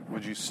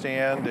Would you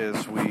stand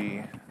as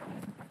we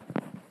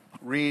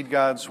read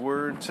God's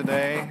Word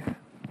today?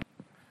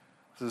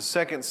 This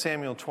is 2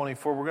 Samuel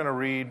 24. We're going to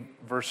read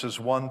verses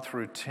 1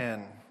 through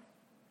 10.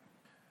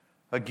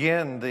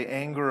 Again, the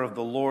anger of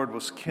the Lord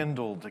was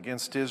kindled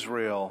against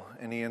Israel,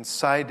 and he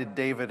incited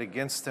David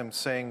against them,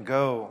 saying,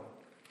 "Go,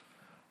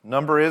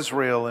 number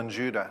Israel and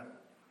Judah."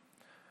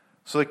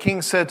 So the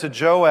king said to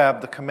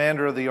Joab, the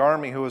commander of the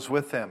army who was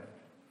with him,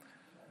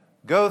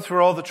 "Go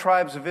through all the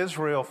tribes of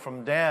Israel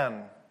from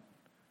Dan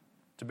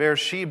to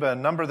Beersheba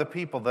and number the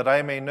people, that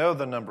I may know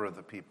the number of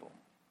the people."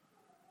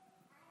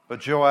 But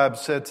Joab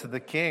said to the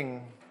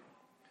king,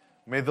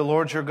 "May the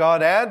Lord your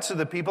God add to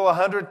the people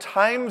 100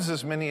 times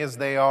as many as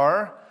they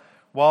are,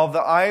 while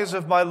the eyes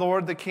of my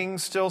lord the king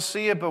still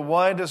see it. But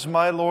why does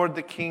my lord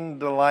the king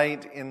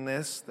delight in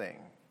this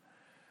thing?"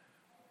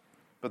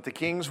 But the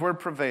king's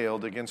word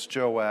prevailed against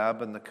Joab,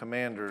 and the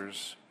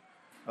commanders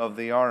of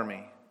the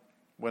army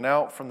went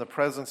out from the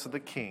presence of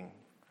the king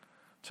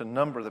to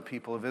number the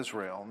people of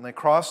Israel. And they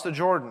crossed the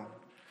Jordan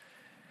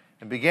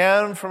and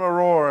began from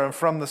Aroer and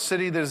from the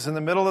city that is in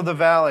the middle of the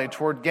valley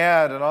toward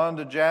Gad and on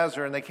to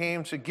Jazer. And they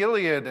came to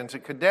Gilead and to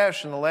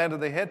Kadesh in the land of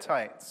the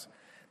Hittites.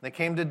 And they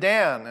came to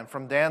Dan, and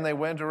from Dan they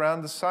went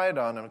around to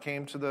Sidon and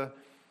came to the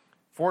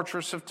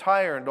fortress of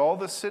Tyre and all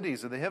the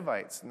cities of the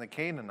Hivites and the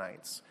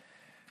Canaanites.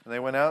 And they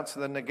went out to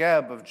the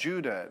Negeb of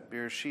Judah at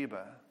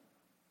Beersheba.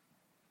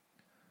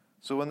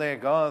 So when they had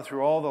gone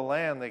through all the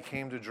land, they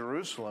came to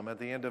Jerusalem at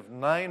the end of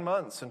 9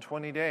 months and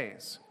 20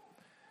 days.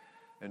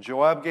 And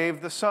Joab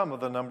gave the sum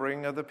of the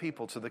numbering of the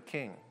people to the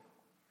king.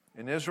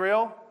 In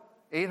Israel,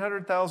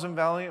 800,000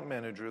 valiant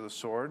men who drew the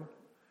sword,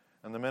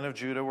 and the men of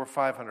Judah were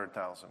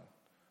 500,000.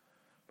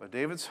 But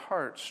David's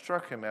heart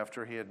struck him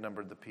after he had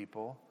numbered the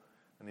people,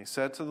 and he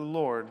said to the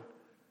Lord,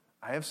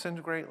 "I have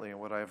sinned greatly in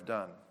what I have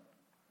done.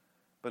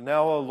 But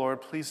now, O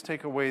Lord, please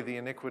take away the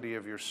iniquity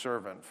of your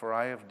servant, for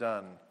I have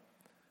done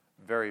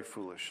very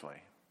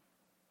foolishly."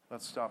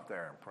 Let's stop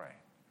there and pray.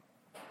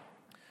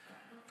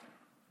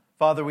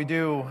 Father, we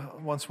do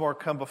once more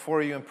come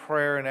before you in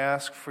prayer and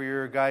ask for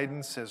your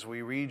guidance as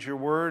we read your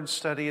word,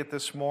 study it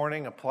this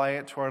morning, apply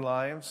it to our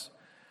lives.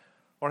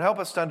 Lord, help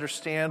us to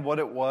understand what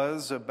it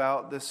was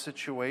about this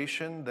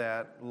situation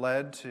that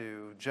led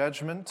to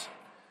judgment,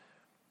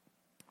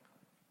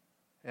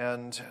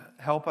 and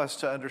help us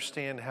to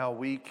understand how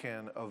we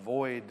can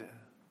avoid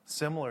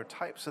similar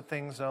types of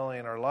things, not only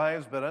in our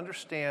lives, but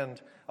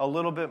understand a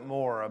little bit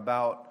more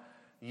about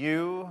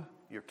you,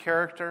 your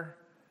character,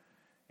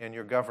 and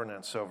your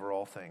governance over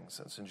all things.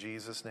 It's in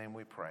Jesus' name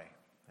we pray.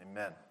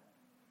 Amen.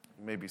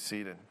 You may be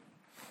seated.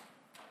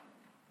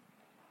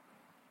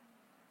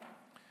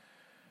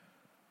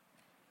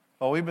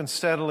 Well, we've been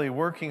steadily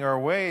working our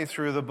way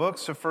through the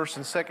books of 1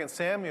 and 2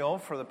 Samuel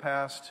for the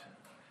past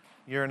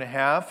year and a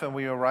half, and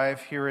we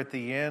arrive here at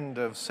the end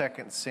of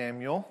 2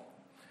 Samuel.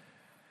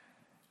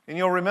 And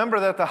you'll remember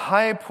that the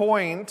high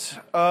point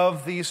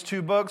of these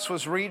two books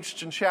was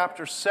reached in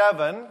chapter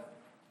 7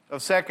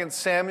 of 2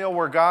 Samuel,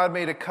 where God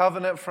made a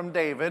covenant from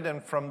David.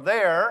 And from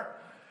there,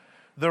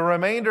 the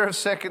remainder of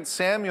 2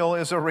 Samuel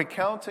is a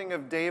recounting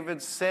of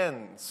David's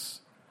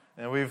sins.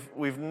 And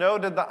we've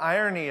noted the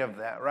irony of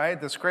that, right?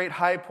 This great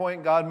high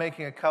point, God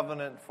making a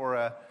covenant for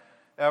a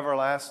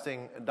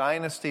everlasting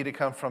dynasty to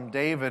come from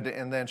David,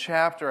 and then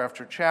chapter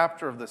after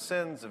chapter of the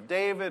sins of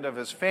David, of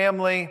his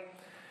family,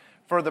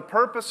 for the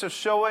purpose of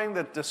showing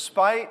that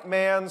despite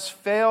man's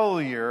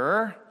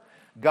failure,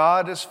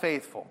 God is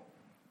faithful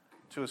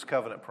to his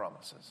covenant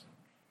promises.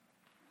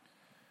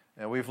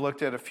 And we've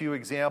looked at a few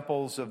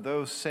examples of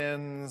those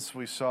sins.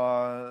 We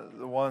saw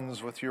the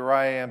ones with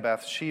Uriah and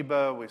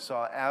Bathsheba. We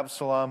saw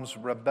Absalom's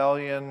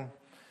rebellion.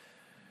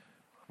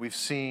 We've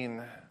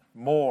seen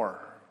more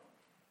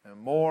and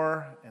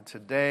more, and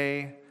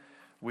today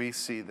we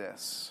see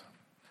this.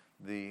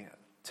 The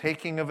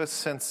taking of a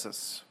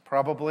census,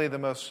 probably the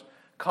most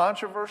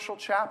controversial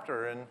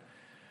chapter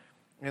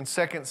in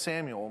 2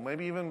 Samuel,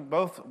 maybe even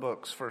both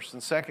books, 1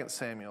 and 2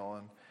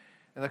 Samuel.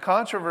 And the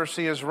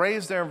controversy is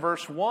raised there in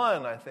verse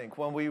 1, I think,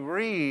 when we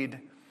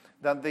read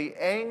that the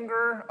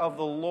anger of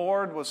the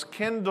Lord was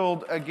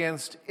kindled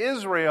against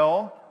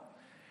Israel,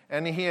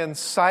 and he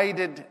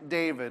incited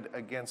David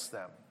against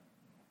them.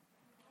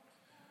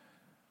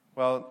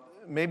 Well,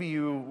 maybe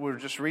you were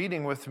just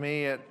reading with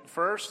me at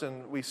first,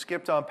 and we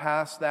skipped on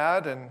past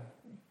that, and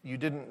you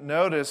didn't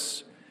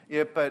notice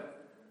it, but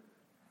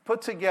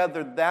put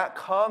together that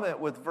comment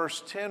with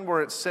verse 10,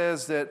 where it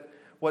says that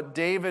what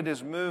David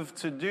is moved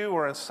to do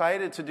or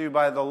incited to do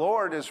by the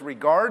Lord is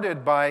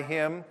regarded by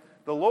him,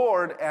 the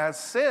Lord, as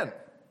sin.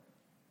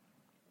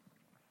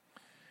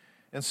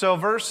 And so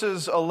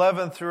verses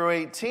 11 through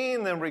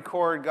 18 then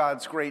record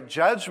God's great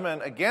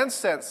judgment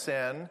against that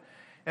sin.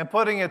 And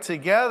putting it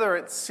together,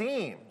 it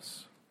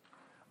seems,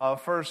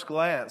 at first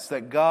glance,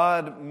 that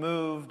God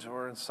moved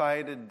or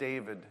incited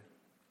David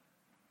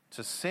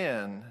to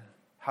sin.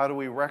 How do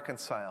we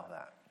reconcile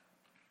that?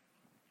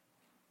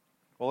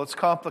 Well, let's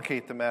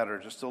complicate the matter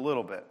just a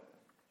little bit.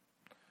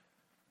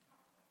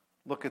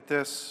 Look at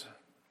this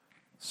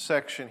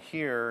section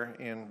here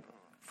in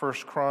 1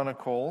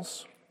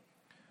 Chronicles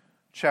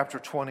chapter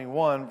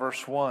 21,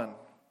 verse 1.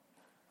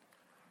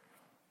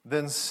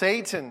 Then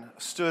Satan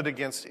stood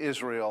against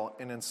Israel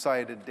and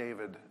incited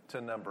David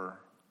to number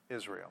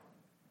Israel.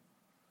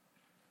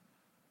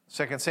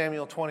 2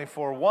 Samuel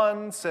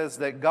 24:1 says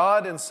that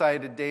God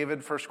incited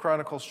David. 1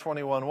 Chronicles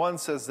 21:1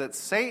 says that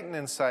Satan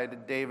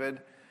incited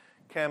David.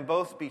 Can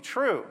both be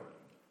true?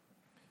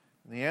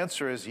 The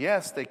answer is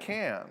yes, they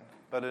can.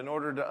 But in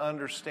order to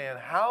understand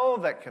how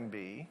that can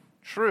be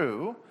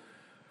true,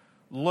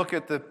 look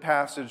at the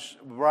passage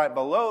right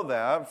below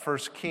that, 1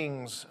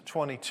 Kings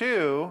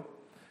 22,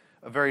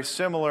 a very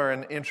similar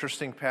and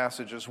interesting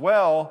passage as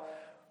well,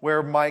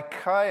 where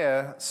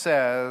Micaiah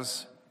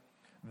says,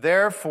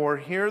 "Therefore,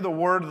 hear the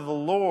word of the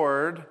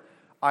Lord.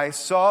 I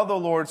saw the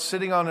Lord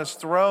sitting on his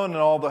throne and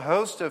all the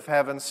host of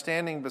heaven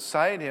standing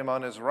beside him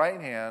on his right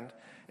hand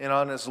and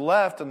on his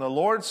left. And the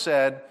Lord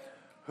said,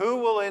 who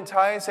will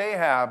entice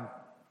Ahab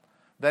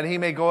that he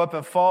may go up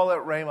and fall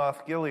at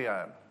Ramoth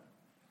Gilead?"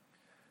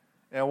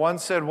 And one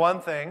said one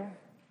thing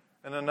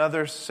and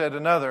another said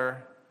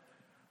another.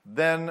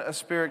 Then a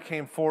spirit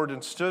came forward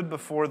and stood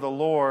before the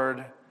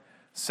Lord,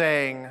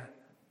 saying,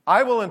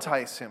 "I will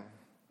entice him."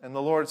 And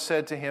the Lord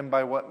said to him,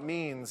 "By what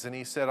means?" And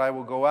he said, "I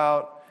will go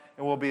out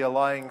and will be a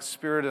lying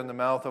spirit in the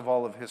mouth of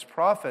all of his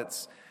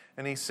prophets."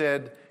 And he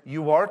said,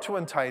 "You are to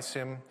entice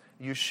him.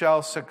 You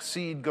shall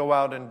succeed. Go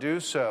out and do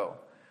so.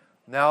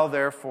 Now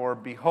therefore,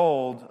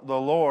 behold,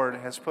 the Lord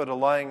has put a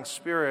lying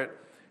spirit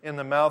in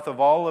the mouth of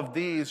all of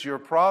these, your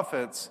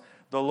prophets.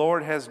 The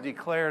Lord has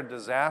declared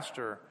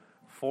disaster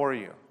for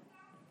you."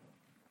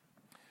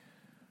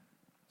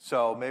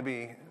 So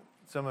maybe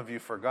some of you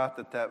forgot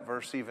that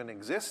verse even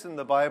exists in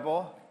the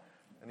Bible.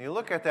 And you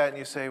look at that and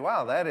you say,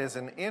 wow, that is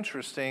an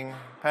interesting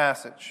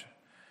passage.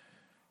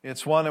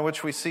 It's one in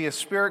which we see a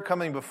spirit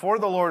coming before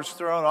the Lord's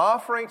throne,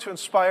 offering to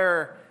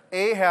inspire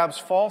Ahab's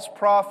false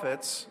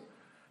prophets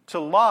to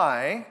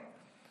lie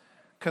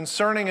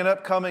concerning an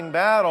upcoming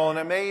battle. And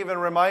it may even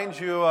remind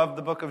you of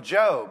the book of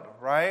Job,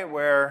 right?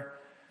 Where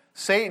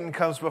Satan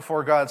comes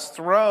before God's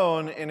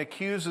throne and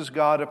accuses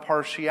God of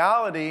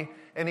partiality,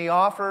 and he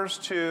offers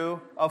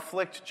to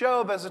afflict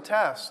Job as a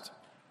test.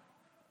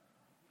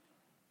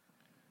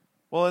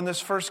 Well, in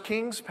this 1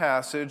 Kings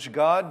passage,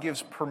 God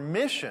gives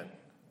permission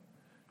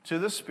to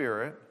the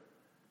Spirit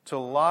to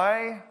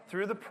lie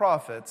through the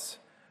prophets,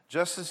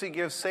 just as he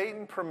gives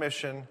Satan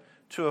permission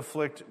to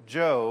afflict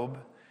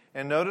Job.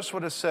 And notice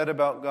what is said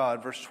about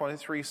God. Verse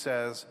 23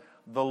 says,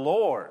 "The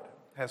Lord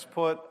has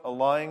put a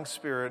lying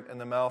spirit in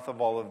the mouth of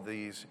all of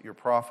these, your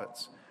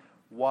prophets."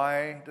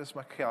 Why does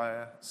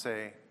Micaiah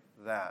say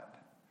that?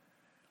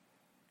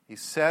 He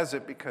says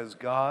it because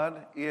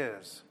God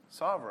is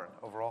sovereign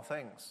over all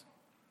things.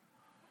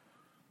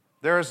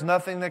 There is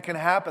nothing that can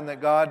happen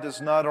that God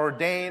does not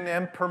ordain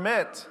and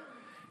permit.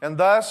 And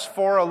thus,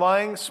 for a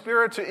lying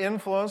spirit to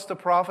influence the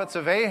prophets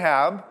of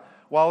Ahab,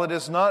 while it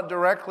is not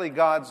directly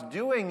God's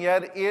doing,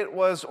 yet it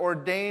was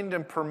ordained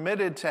and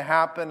permitted to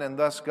happen, and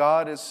thus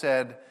God is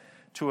said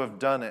to have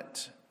done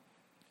it.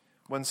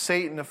 When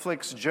Satan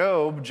afflicts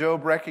Job,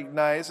 Job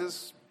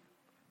recognizes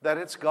that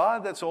it's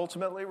God that's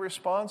ultimately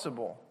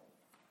responsible.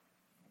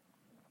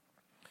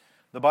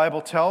 The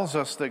Bible tells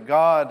us that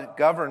God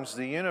governs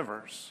the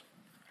universe.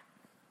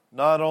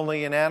 Not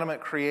only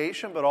inanimate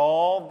creation, but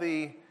all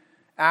the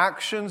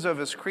actions of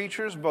his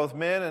creatures, both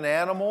men and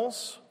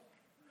animals.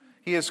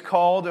 He is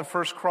called in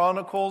 1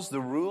 Chronicles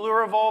the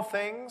ruler of all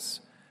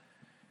things.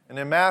 And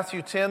in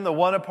Matthew 10, the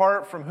one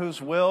apart from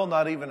whose will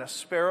not even a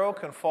sparrow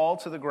can fall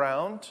to the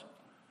ground.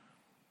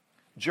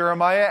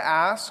 Jeremiah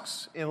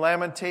asks in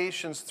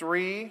Lamentations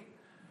 3,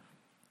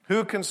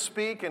 who can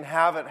speak and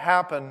have it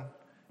happen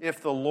if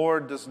the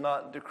Lord does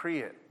not decree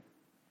it?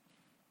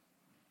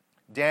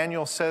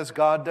 Daniel says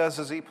God does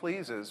as he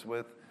pleases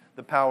with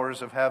the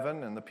powers of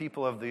heaven and the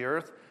people of the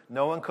earth.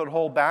 No one could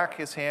hold back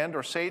his hand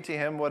or say to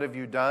him, "What have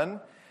you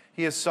done?"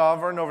 He is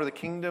sovereign over the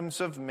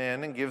kingdoms of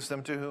men and gives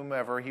them to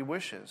whomever he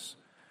wishes.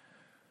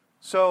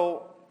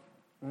 So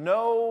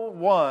no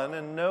one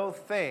and no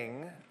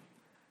thing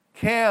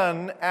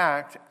can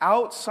act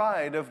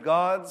outside of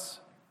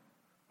God's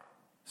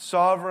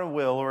sovereign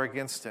will or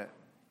against it.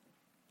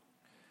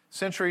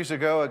 Centuries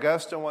ago,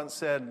 Augustine once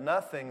said,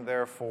 "Nothing,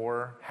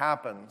 therefore,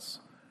 happens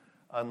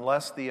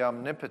unless the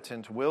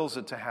omnipotent wills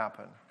it to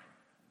happen.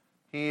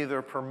 He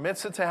either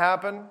permits it to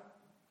happen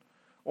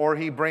or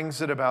he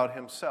brings it about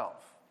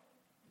himself."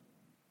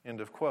 End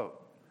of quote.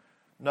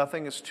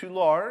 Nothing is too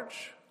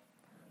large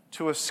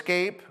to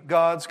escape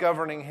God's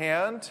governing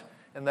hand,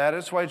 and that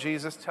is why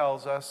Jesus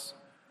tells us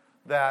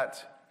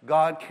that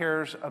God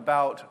cares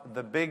about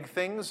the big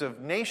things of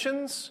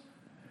nations,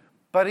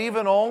 but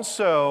even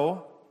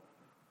also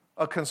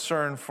a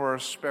concern for a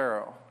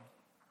sparrow.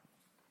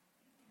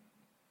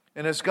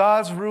 And as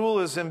God's rule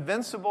is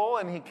invincible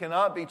and he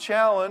cannot be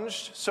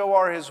challenged, so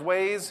are his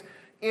ways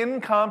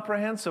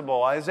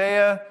incomprehensible.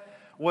 Isaiah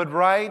would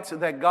write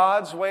that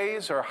God's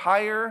ways are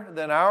higher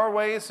than our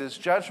ways. His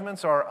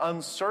judgments are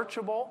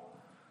unsearchable.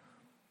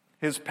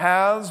 His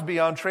paths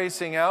beyond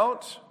tracing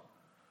out.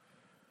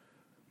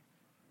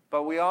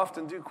 But we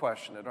often do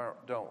question it,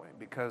 don't we?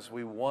 Because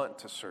we want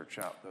to search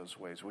out those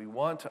ways. We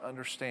want to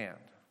understand.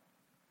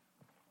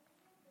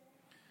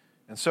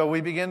 And so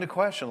we begin to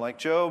question. Like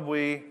Job,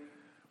 we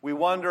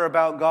wonder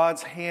about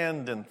God's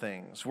hand in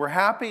things. We're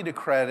happy to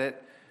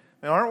credit,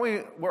 aren't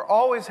we? We're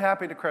always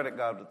happy to credit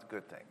God with the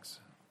good things.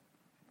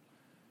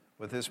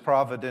 With His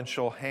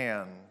providential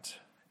hand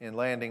in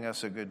landing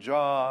us a good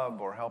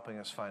job, or helping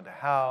us find a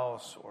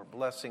house, or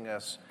blessing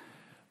us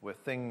with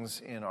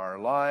things in our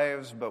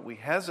lives, but we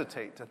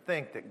hesitate to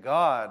think that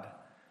God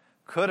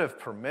could have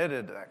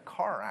permitted a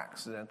car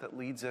accident that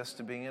leads us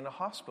to being in a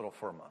hospital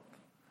for a month.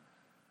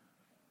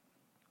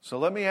 So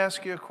let me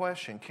ask you a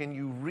question. Can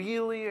you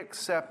really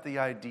accept the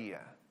idea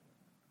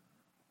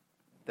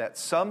that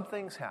some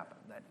things happen,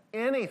 that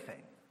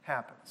anything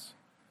happens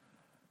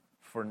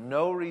for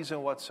no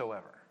reason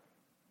whatsoever?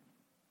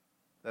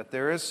 That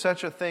there is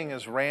such a thing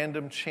as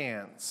random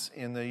chance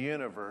in the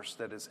universe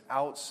that is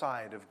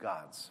outside of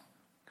God's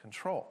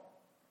control.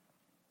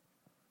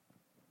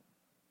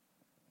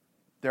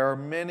 There are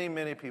many,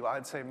 many people,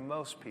 I'd say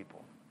most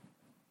people,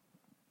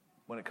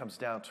 when it comes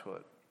down to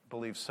it,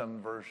 believe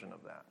some version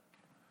of that.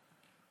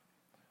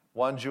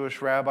 One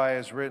Jewish rabbi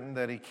has written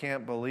that he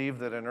can't believe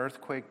that an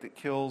earthquake that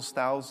kills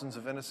thousands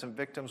of innocent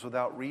victims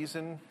without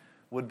reason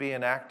would be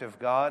an act of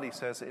God. He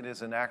says it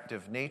is an act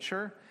of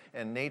nature,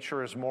 and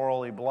nature is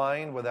morally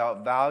blind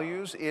without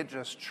values. It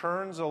just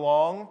churns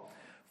along,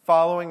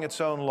 following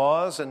its own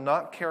laws and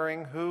not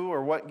caring who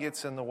or what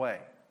gets in the way.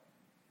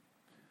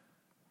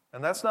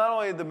 And that's not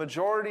only the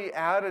majority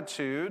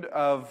attitude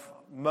of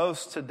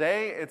most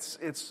today,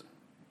 it's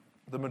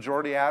the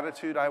majority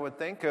attitude, I would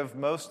think, of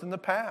most in the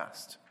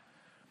past.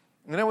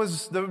 And it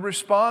was the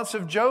response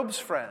of Job's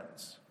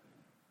friends.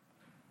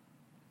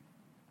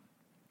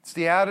 It's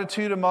the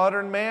attitude of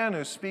modern man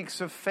who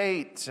speaks of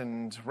fate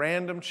and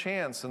random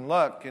chance and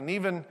luck, and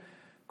even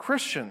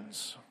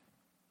Christians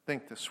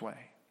think this way.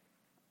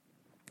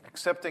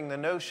 Accepting the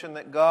notion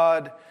that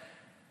God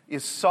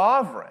is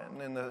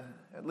sovereign,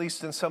 at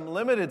least in some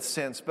limited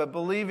sense, but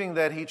believing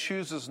that He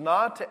chooses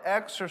not to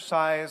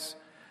exercise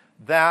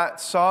that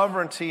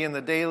sovereignty in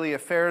the daily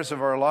affairs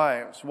of our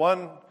lives.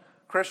 One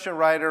Christian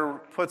writer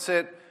puts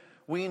it,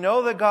 we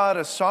know that God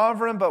is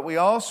sovereign, but we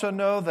also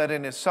know that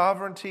in His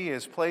sovereignty He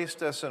has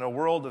placed us in a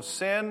world of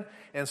sin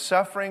and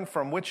suffering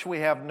from which we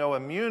have no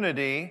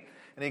immunity.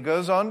 And he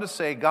goes on to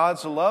say,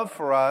 God's love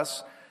for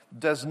us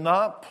does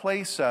not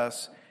place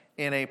us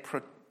in a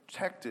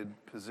protected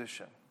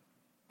position.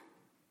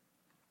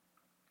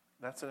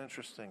 That's an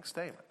interesting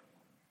statement.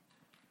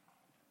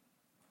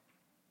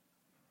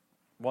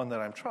 One that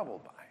I'm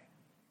troubled by.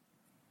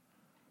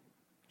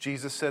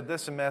 Jesus said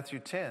this in Matthew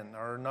 10,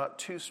 are not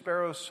 2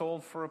 sparrows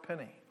sold for a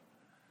penny?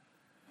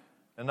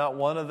 And not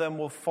one of them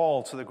will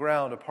fall to the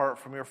ground apart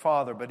from your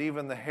Father, but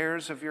even the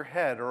hairs of your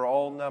head are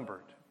all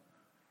numbered.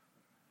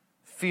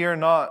 Fear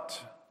not,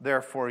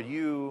 therefore,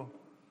 you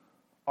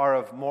are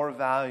of more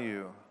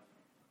value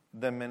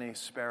than many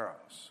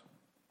sparrows.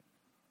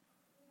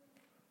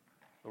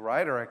 The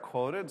writer I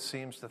quoted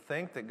seems to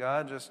think that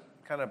God just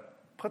kind of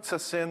puts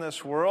us in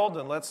this world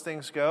and lets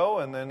things go,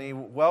 and then He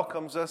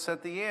welcomes us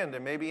at the end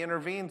and maybe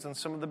intervenes in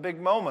some of the big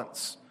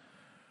moments.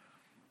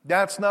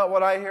 That's not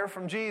what I hear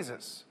from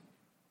Jesus.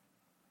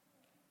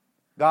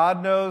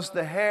 God knows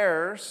the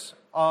hairs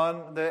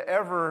on the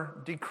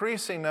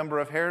ever-decreasing number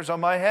of hairs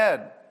on my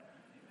head.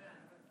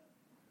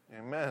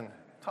 Amen.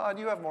 Todd,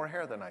 you have more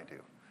hair than I do.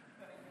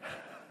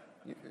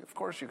 Of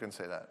course you can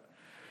say that.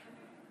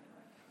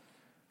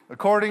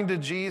 According to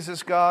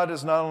Jesus, God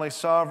is not only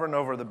sovereign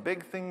over the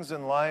big things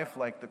in life,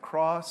 like the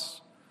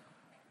cross,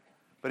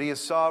 but He is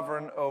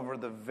sovereign over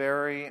the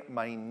very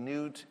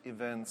minute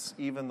events,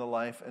 even the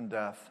life and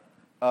death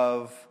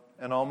of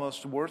an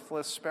almost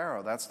worthless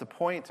sparrow. That's the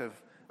point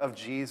of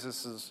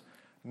Jesus'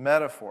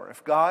 metaphor.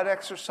 If God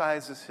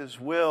exercises His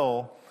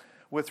will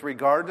with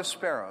regard to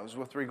sparrows,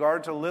 with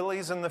regard to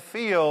lilies in the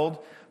field,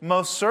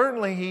 most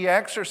certainly He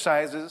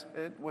exercises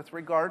it with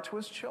regard to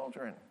His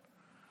children.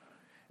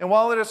 And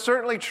while it is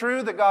certainly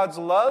true that God's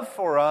love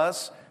for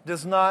us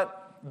does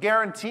not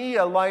guarantee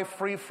a life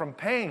free from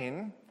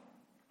pain,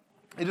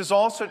 it is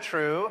also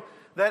true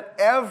that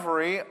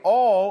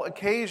all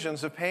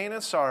occasions of pain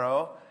and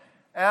sorrow,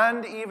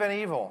 and even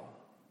evil,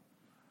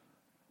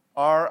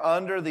 are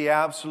under the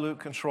absolute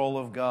control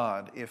of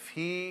God. If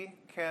He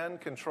can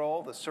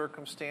control the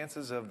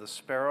circumstances of the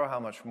sparrow, how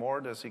much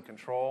more does He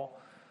control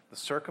the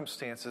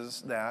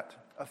circumstances that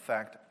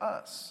affect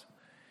us?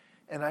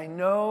 And I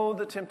know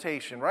the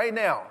temptation right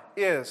now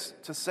is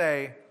to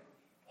say,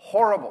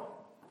 horrible.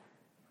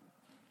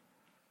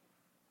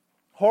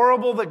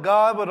 Horrible that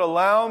God would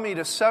allow me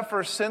to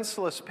suffer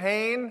senseless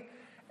pain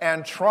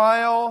and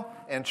trial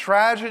and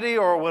tragedy,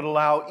 or would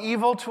allow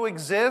evil to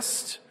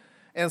exist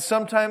and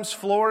sometimes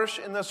flourish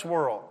in this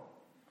world.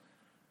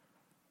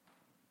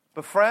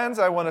 But friends,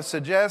 I want to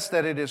suggest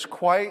that it is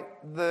quite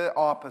the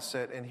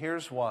opposite, and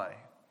here's why.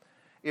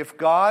 If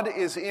God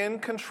is in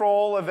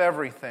control of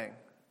everything,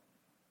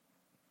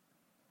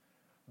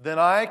 then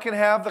I can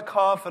have the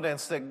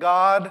confidence that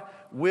God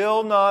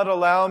will not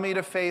allow me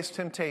to face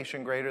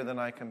temptation greater than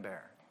I can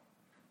bear.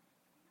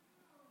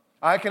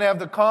 I can have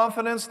the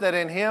confidence that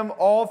in Him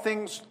all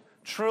things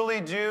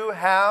truly do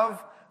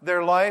have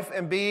their life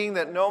and being,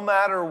 that no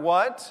matter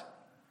what,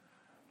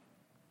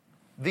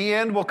 the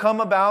end will come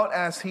about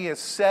as He has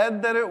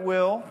said that it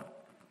will,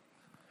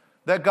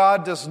 that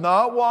God does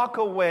not walk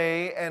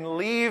away and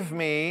leave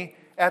me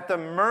at the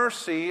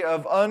mercy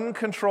of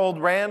uncontrolled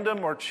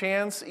random or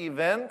chance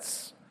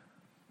events.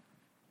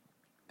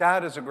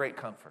 That is a great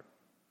comfort.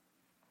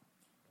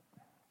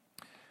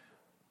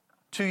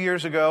 2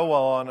 years ago,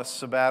 while on a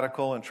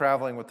sabbatical and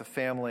traveling with the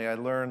family, I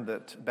learned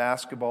that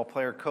basketball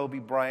player Kobe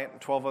Bryant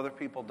and 12 other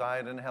people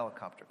died in a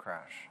helicopter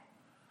crash.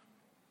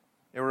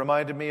 It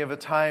reminded me of a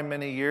time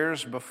many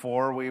years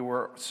before we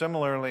were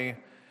similarly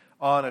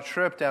on a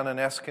trip down in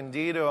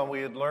Escondido, and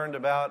we had learned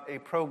about a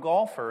pro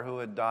golfer who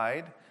had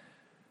died.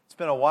 It's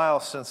been a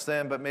while since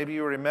then, but maybe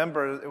you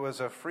remember it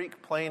was a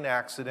freak plane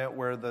accident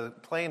where the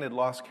plane had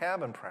lost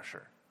cabin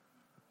pressure.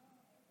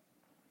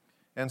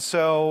 And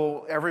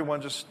so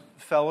everyone just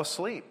fell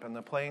asleep and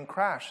the plane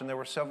crashed, and there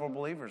were several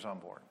believers on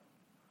board.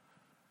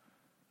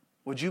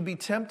 Would you be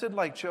tempted,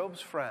 like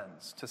Job's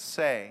friends, to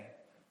say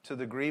to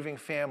the grieving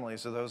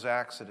families of those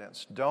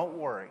accidents, don't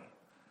worry,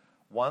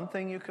 one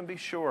thing you can be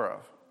sure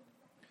of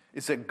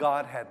is that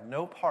God had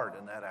no part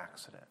in that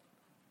accident.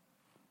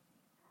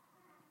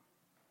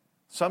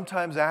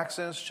 Sometimes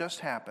accidents just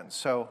happen,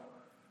 so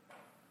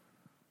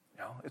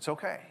it's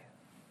okay.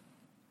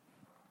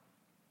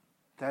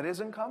 That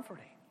isn't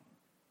comforting.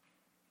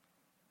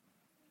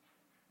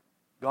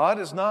 God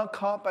is not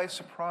caught by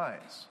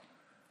surprise,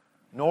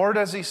 nor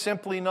does He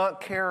simply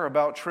not care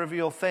about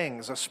trivial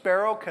things. A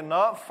sparrow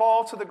cannot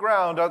fall to the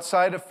ground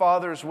outside of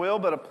Father's will,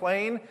 but a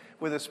plane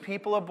with His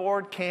people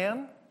aboard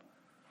can.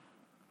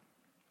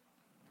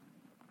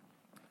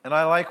 And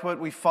I like what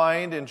we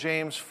find in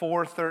James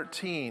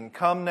 4:13.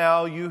 Come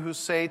now, you who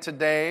say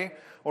today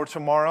or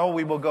tomorrow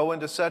we will go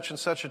into such and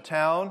such a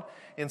town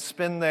and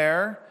spend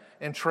there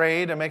and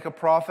trade and make a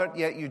profit,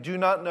 yet you do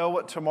not know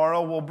what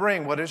tomorrow will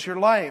bring. What is your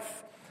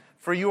life?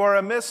 For you are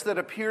a mist that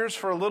appears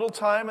for a little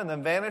time and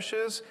then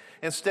vanishes.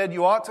 Instead,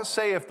 you ought to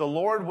say, if the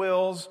Lord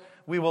wills,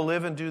 we will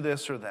live and do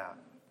this or that.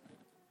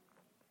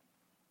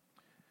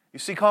 You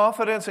see,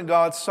 confidence in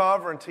God's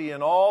sovereignty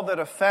in all that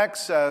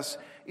affects us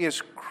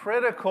is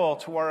critical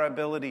to our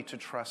ability to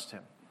trust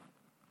Him.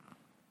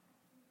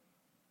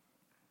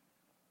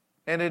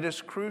 And it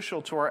is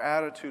crucial to our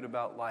attitude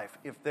about life.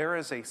 If there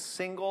is a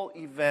single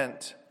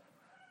event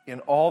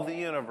in all the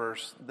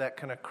universe that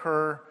can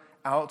occur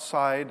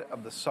outside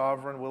of the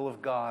sovereign will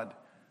of God,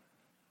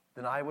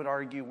 then I would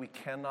argue we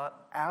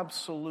cannot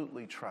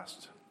absolutely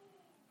trust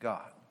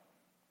God.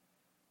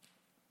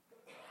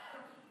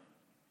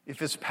 If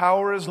His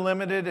power is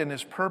limited and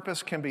His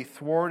purpose can be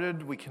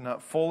thwarted, we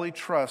cannot fully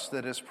trust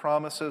that His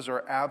promises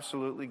are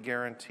absolutely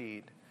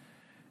guaranteed.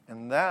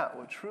 And that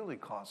would truly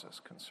cause us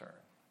concern.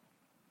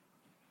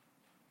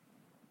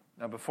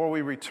 Now, before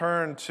we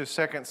return to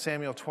 2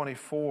 Samuel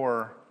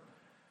 24,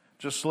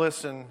 just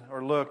listen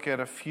or look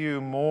at a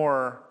few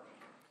more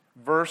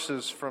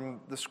verses from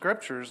the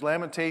Scriptures.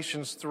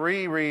 Lamentations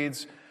 3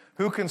 reads,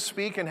 who can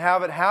speak and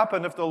have it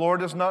happen if the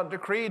Lord has not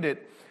decreed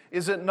it?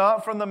 Is it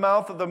not from the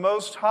mouth of the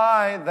Most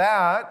High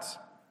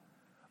that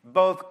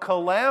both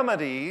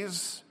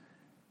calamities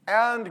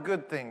and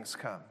good things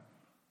come?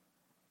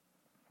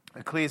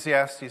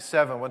 Ecclesiastes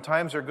 7, when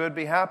times are good,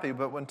 be happy,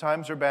 but when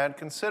times are bad,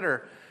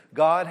 consider.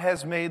 God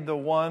has made the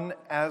one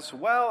as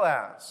well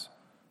as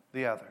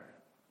the other.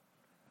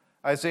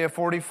 Isaiah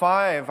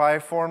 45, I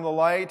form the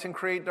light and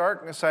create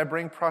darkness. I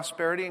bring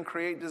prosperity and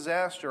create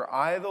disaster.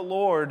 I, the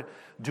Lord,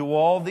 do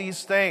all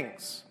these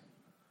things.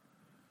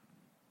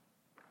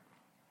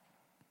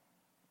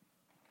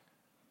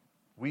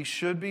 We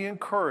should be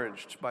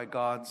encouraged by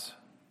God's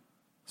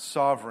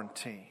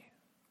sovereignty,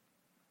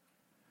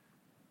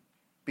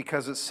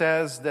 because it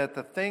says that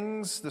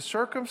the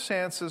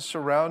circumstances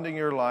surrounding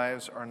your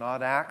lives are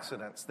not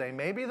accidents. They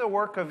may be the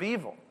work of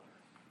evil.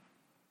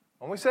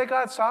 When we say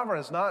God's sovereign,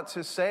 it's not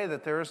to say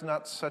that there is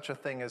not such a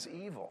thing as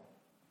evil,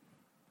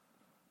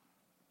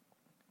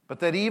 but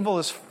that evil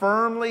is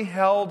firmly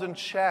held in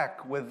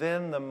check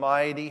within the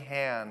mighty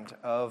hand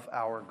of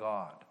our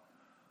God.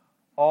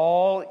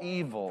 All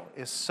evil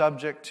is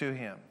subject to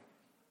Him.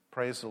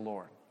 Praise the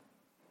Lord.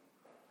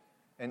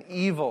 And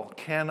evil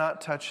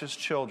cannot touch His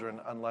children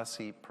unless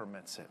He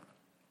permits it.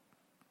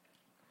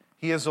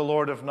 He is the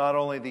Lord of not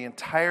only the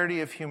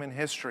entirety of human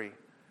history,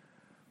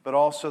 but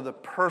also the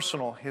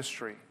personal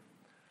history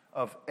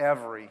of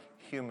every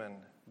human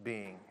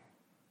being.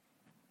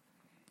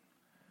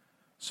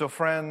 So,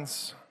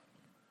 friends,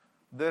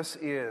 this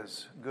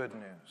is good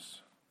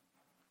news.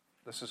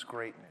 This is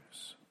great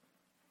news.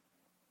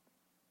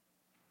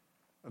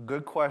 A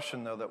good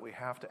question, though, that we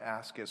have to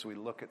ask as we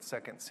look at 2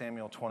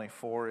 Samuel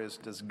 24 is,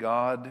 does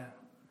God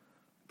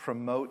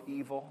promote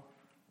evil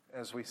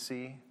as we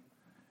see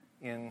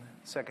in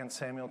 2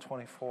 Samuel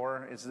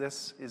 24? Is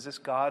this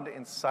God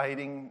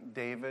inciting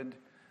David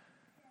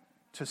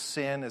to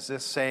sin? Is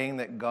this saying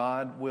that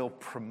God will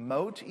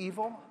promote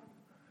evil?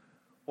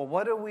 Well,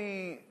 what do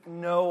we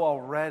know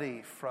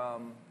already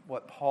from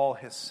what Paul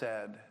has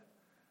said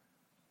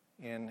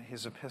in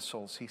his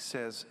epistles? He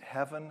says,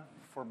 heaven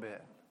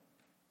forbid,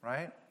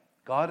 right?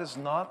 God is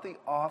not the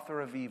author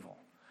of evil.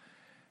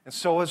 And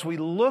so as we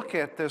look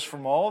at this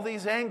from all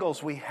these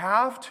angles, we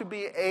have to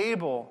be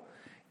able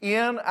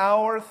in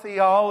our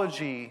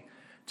theology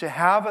to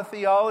have a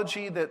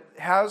theology that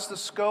has the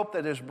scope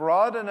that is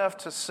broad enough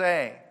to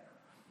say,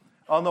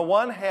 on the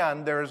one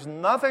hand, there is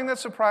nothing that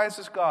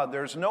surprises God.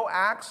 There's no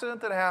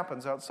accident that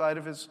happens outside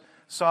of His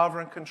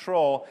sovereign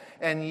control,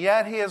 and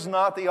yet He is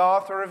not the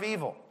author of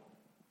evil.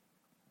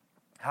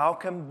 How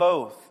can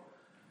both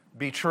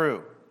be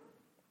true?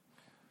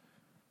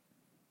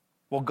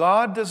 Well,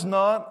 God does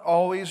not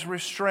always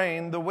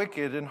restrain the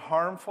wicked and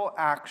harmful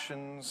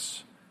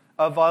actions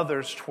of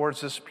others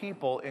towards His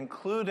people,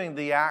 including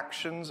the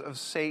actions of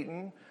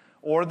Satan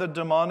or the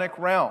demonic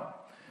realm.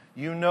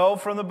 You know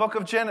from the book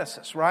of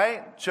Genesis,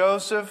 right?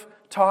 Joseph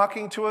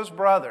talking to his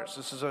brothers.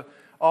 This is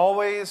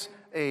always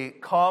a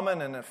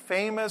common and a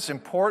famous,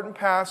 important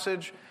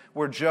passage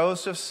where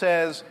Joseph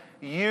says,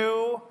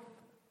 you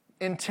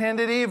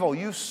intended evil.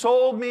 You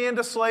sold me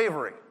into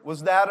slavery.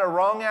 Was that a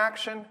wrong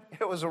action?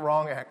 It was a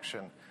wrong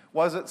action.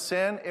 Was it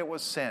sin? It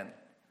was sin.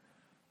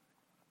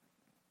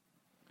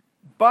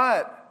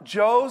 But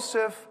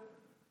Joseph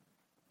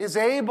is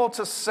able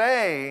to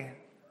say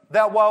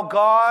that while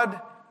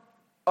God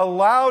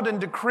allowed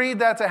and decreed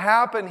that to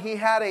happen, He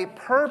had a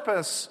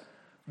purpose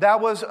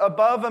that was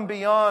above and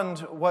beyond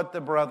what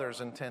the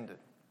brothers intended.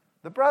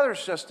 The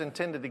brothers just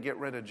intended to get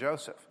rid of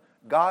Joseph.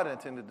 God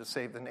intended to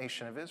save the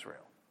nation of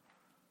Israel.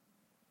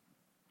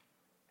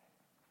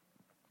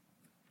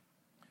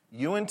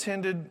 You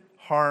intended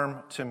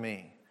harm to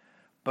me.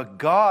 But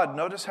God,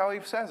 notice how He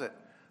says it,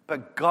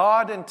 but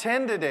God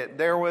intended it.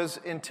 There was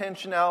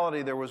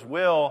intentionality, there was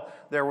will,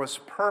 there was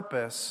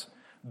purpose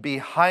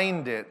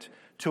behind it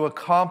to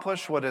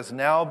accomplish what is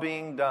now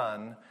being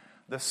done,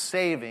 the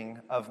saving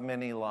of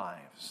many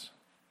lives.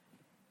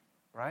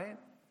 Right?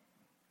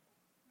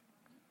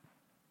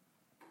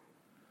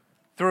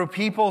 Through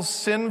people's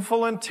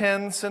sinful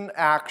intents and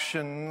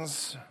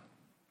actions,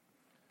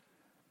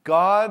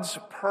 God's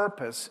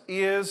purpose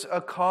is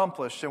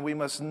accomplished, and we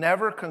must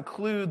never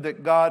conclude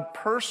that God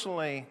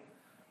personally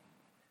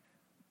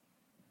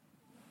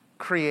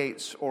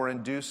creates or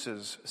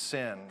induces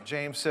sin.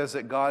 James says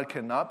that God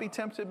cannot be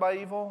tempted by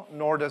evil,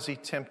 nor does He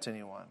tempt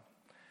anyone.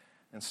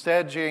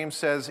 Instead, James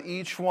says,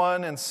 each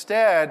one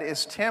instead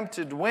is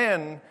tempted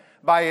when,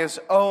 by his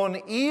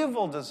own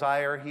evil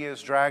desire, he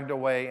is dragged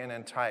away and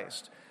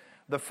enticed.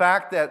 The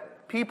fact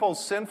that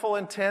people's sinful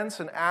intents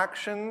and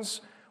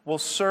actions will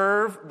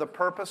serve the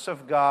purpose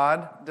of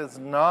God does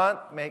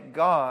not make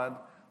God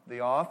the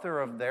author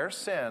of their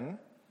sin,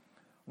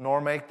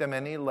 nor make them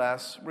any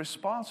less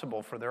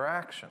responsible for their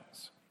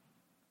actions.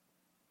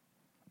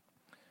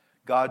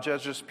 God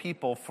judges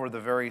people for the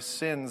very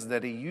sins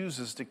that He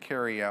uses to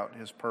carry out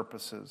His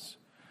purposes.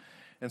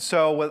 And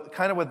so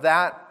with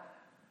that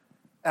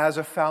as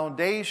a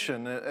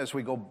foundation, as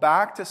we go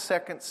back to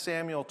 2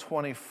 Samuel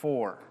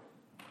 24,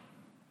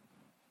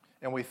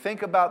 and we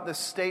think about this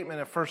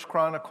statement of 1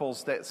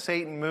 Chronicles that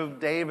Satan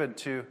moved David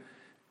to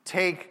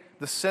take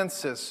the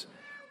census,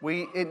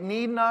 it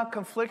need not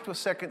conflict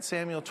with 2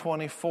 Samuel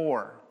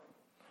 24.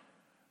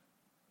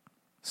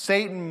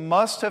 Satan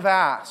must have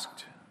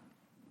asked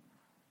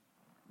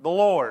the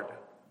Lord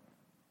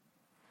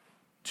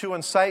to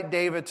incite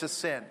David to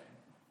sin,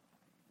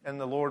 and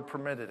the Lord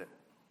permitted it.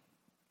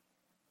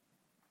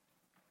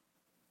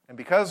 And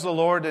because the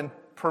Lord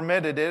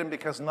permitted it, and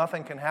because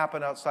nothing can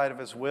happen outside of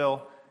His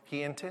will,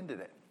 He intended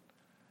it.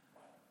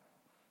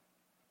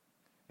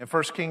 In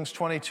 1 Kings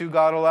 22,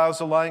 God allows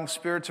the lying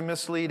spirit to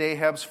mislead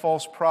Ahab's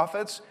false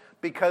prophets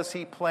because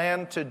He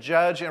planned to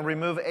judge and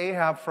remove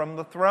Ahab from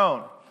the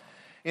throne.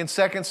 In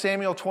 2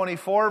 Samuel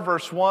 24,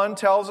 verse 1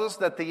 tells us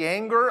that the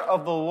anger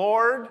of the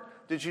Lord,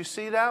 did you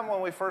see that when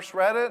we first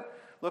read it?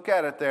 Look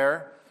at it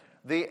there.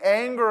 The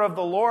anger of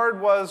the Lord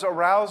was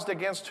aroused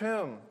against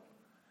whom?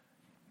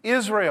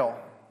 Israel.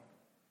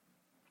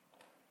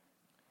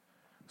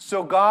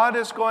 So God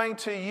is going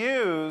to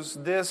use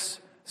this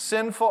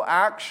sinful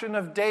action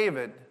of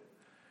David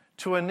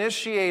to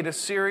initiate a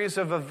series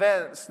of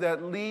events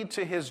that lead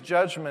to His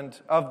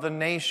judgment of the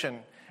nation.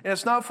 And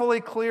it's not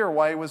fully clear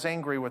why He was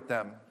angry with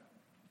them.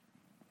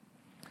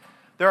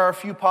 There are a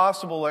few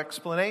possible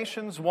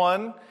explanations.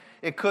 One,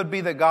 it could be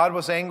that God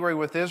was angry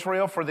with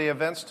Israel for the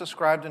events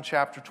described in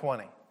chapter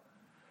 20.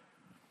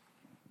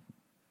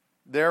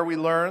 There we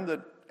learn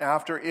that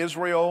after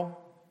Israel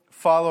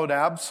followed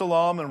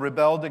Absalom and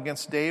rebelled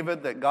against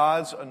David, that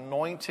God's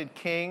anointed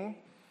king,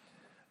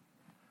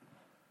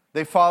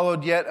 they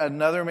followed yet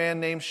another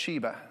man named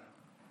Sheba.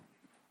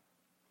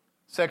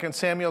 2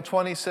 Samuel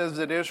 20 says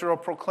that Israel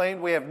proclaimed,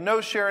 "We have no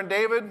share in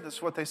David." This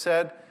is what they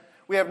said.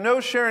 "We have no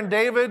share in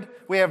David.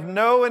 We have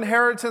no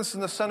inheritance in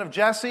the son of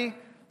Jesse.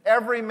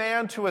 Every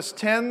man to his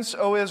tents,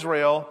 O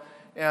Israel."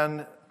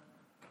 And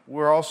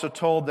we're also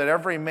told that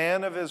every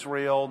man of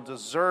Israel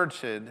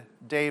deserted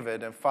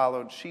David and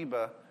followed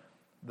Sheba,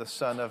 the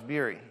son of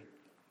Beri.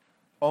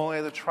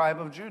 Only the tribe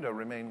of Judah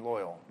remained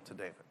loyal to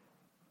David.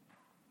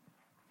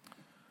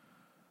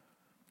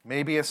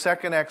 Maybe a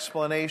second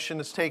explanation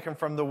is taken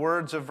from the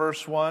words of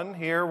verse 1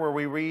 here, where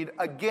we read,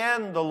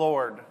 "Again the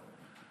Lord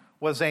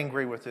was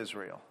angry with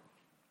Israel."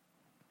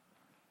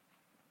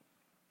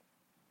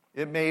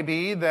 It may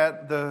be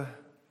that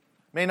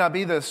may not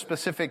be the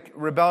specific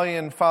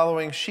rebellion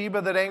following Sheba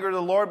that angered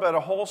the Lord, but a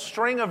whole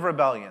string of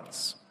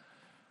rebellions,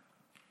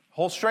 a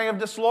whole string of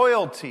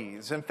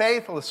disloyalties and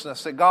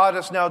faithlessness that God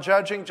is now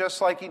judging, just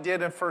like he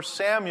did in 1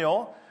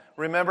 Samuel.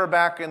 Remember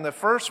back in the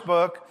first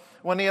book,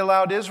 when he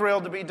allowed Israel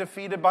to be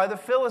defeated by the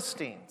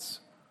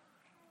Philistines.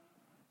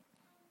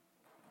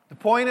 The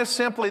point is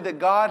simply that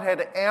God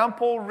had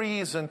ample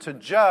reason to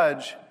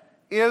judge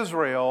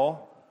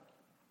Israel,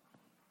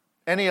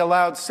 and he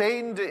allowed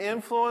Satan to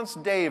influence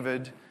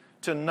David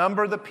to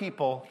number the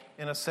people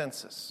in a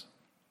census.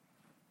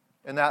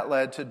 And that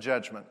led to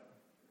judgment.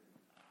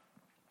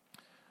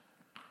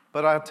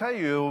 But I'll tell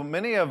you,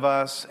 many of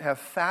us have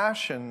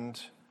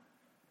fashioned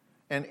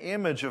an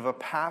image of a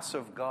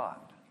passive God.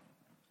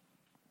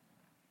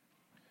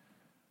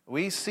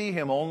 We see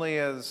him only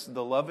as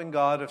the loving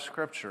God of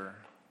Scripture,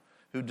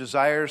 who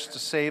desires to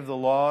save the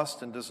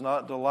lost and does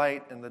not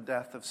delight in the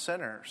death of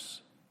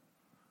sinners.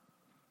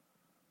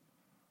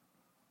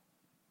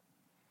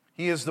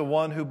 He is the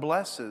one who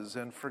blesses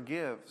and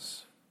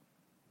forgives.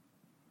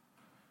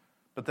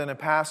 But then in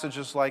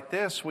passages like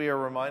this, we are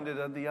reminded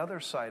of the other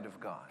side of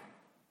God.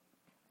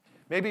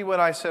 Maybe what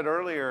I said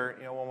earlier,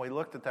 when we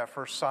looked at that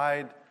first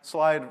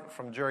slide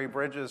from Jerry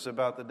Bridges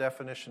about the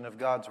definition of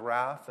God's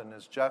wrath and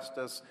his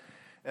justice,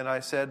 and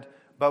I said,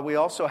 but we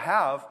also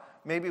have,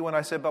 maybe when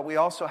I said, but we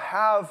also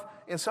have,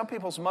 in some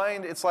people's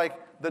mind, it's like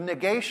the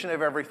negation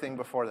of everything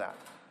before that.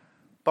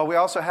 But we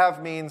also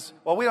have means,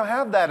 well, we don't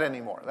have that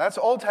anymore. That's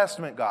Old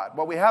Testament God.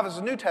 What we have is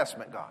a New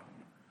Testament God.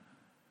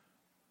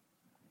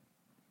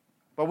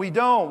 But we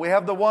don't. We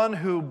have the one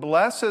who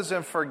blesses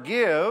and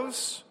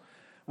forgives.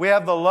 We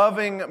have the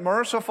loving,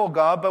 merciful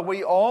God, but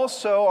we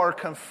also are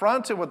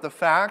confronted with the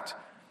fact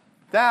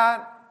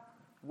that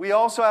we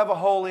also have a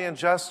holy and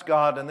just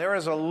God, and there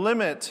is a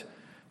limit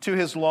to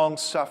his long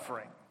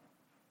suffering.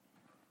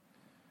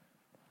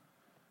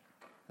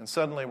 And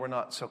suddenly we're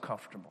not so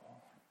comfortable.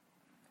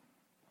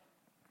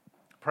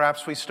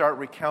 Perhaps we start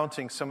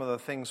recounting some of the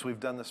things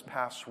we've done this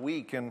past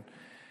week and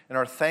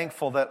are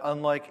thankful that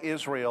unlike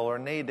Israel or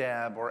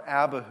Nadab or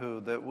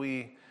Abihu that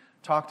we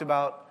talked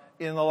about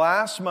in the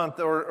last month,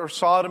 or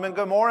Sodom and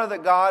Gomorrah,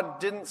 that God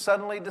didn't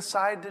suddenly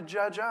decide to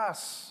judge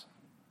us.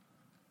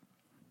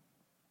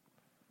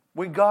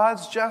 When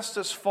God's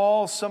justice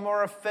falls, some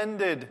are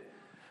offended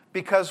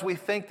because we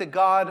think that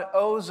God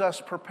owes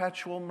us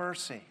perpetual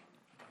mercy.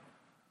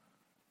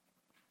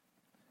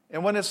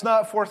 And when it's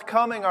not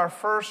forthcoming, our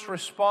first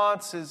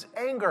response is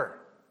anger.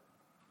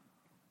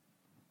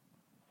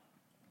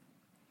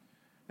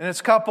 And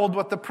it's coupled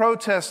with the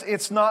protest,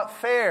 it's not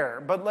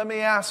fair. But let me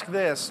ask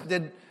this,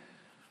 did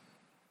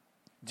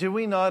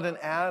we not in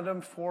Adam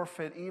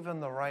forfeit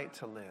even the right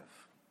to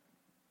live?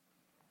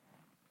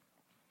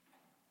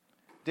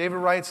 David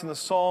writes in the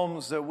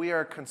Psalms that we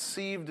are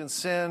conceived in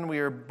sin, we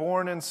are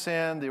born in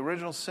sin, the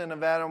original sin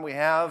of Adam. We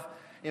have,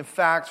 in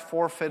fact,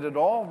 forfeited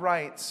all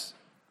rights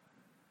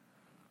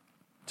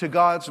to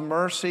God's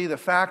mercy. The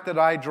fact that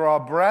I draw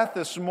breath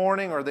this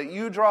morning, or that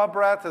you draw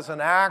breath, is an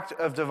act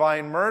of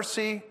divine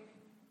mercy.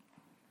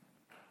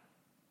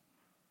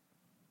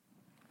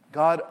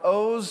 God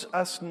owes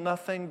us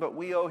nothing, but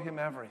we owe him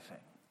everything.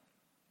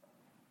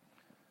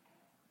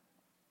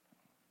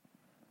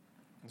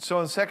 And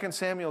so in 2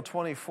 Samuel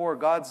 24,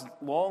 God's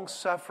long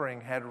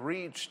suffering had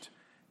reached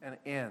an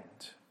end.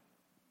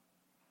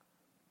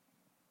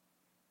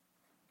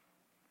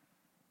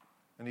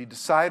 And he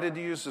decided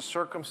to use the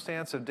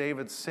circumstance of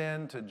David's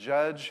sin to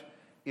judge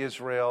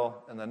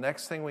Israel. And the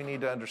next thing we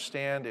need to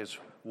understand is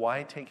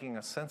why taking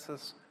a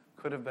census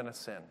could have been a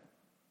sin.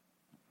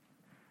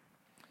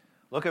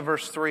 Look at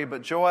verse 3.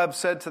 But Joab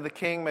said to the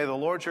king, "May the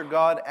Lord your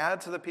God add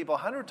to the people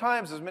 100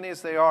 times as many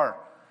as they are."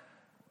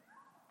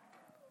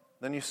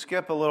 Then you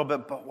skip a little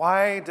bit. But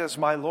why does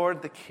my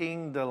lord the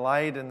king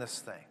delight in this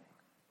thing?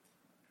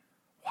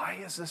 Why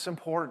is this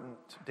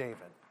important to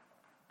David?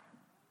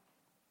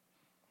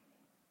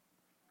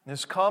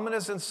 His comment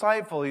is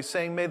insightful. He's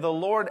saying, may the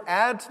Lord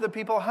add to the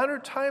people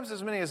 100 times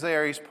as many as they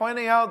are. He's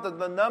pointing out that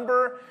the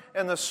number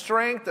and the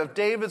strength of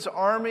David's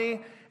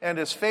army and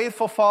his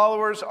faithful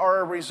followers are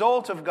a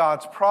result of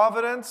God's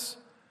providence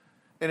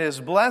and his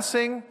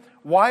blessing.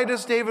 Why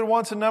does David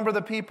want to number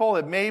the people?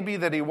 It may be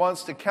that he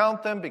wants to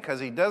count them because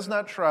he does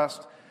not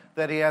trust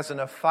that he has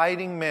enough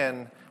fighting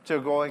men to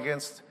go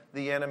against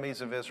the enemies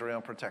of Israel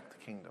and protect the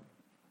kingdom.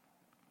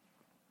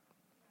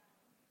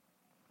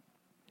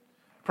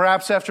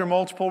 Perhaps after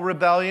multiple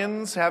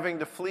rebellions, having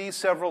to flee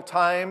several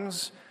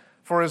times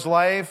for his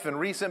life and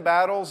recent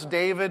battles,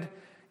 David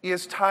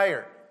is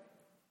tired.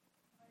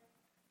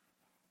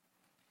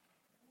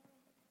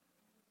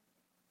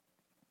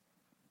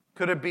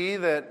 Could it be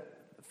that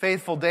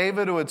faithful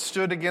David, who had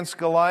stood against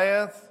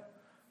Goliath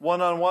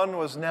one-on-one,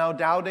 was now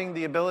doubting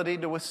the ability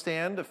to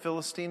withstand a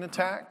Philistine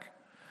attack?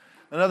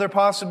 Another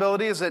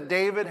possibility is that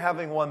David,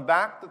 having won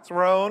back the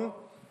throne,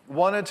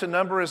 wanted to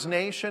number his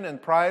nation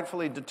and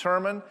pridefully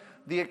determine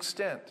the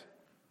extent.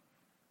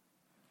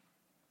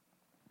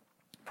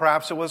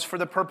 Perhaps it was for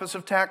the purpose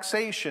of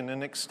taxation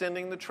and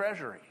extending the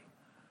treasury.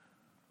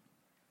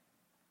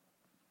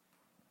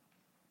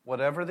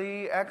 Whatever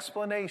the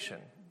explanation,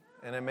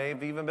 and it may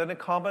have even been a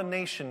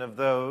combination of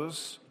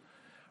those,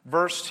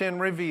 verse 10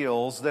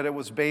 reveals that it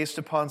was based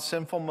upon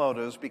sinful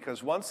motives,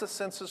 because once the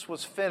census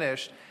was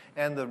finished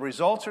and the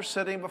results are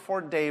sitting before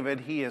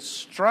David, he is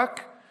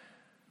struck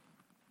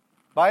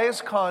by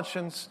his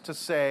conscience to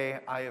say,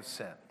 I have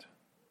sinned.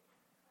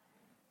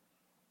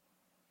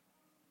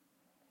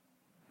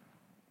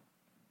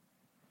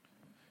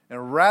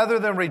 And rather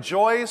than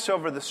rejoice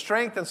over the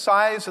strength and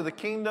size of the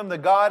kingdom that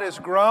God has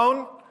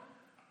grown,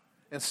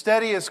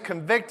 instead he is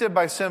convicted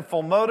by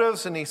sinful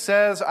motives, and he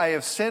says, I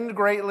have sinned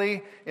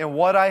greatly in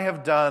what I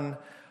have done.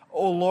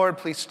 O Lord,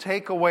 please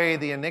take away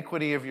the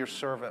iniquity of your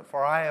servant,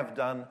 for I have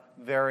done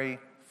very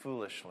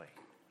foolishly.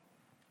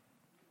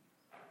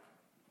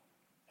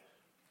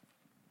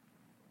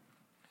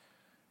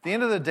 At the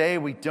end of the day,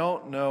 we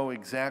don't know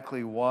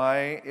exactly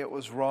why it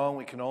was wrong.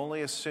 We can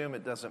only assume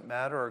it doesn't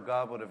matter, or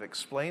God would have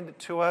explained it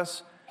to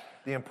us.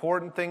 The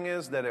important thing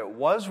is that it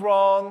was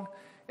wrong,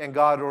 and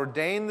God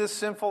ordained this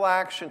sinful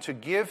action to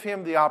give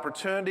him the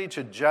opportunity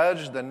to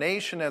judge the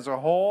nation as a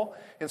whole.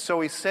 And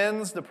so he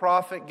sends the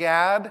prophet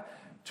Gad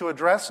to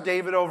address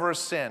David over his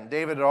sin.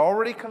 David had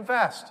already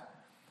confessed.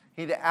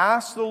 He'd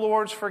asked the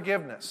Lord's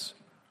forgiveness.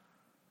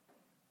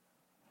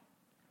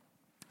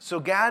 So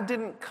Gad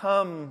didn't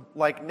come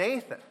like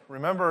Nathan.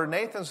 Remember,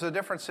 Nathan's a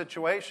different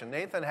situation.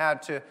 Nathan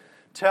had to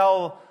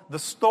tell the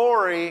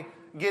story,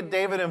 get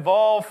David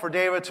involved for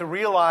David to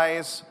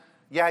realize,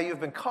 yeah, you've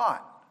been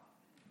caught.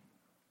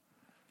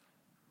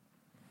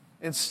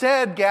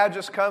 Instead, Gad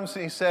just comes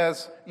and he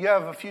says, you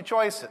have a few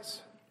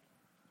choices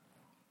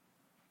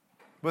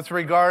with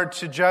regard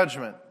to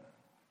judgment.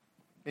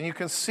 And you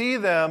can see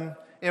them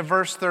in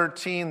verse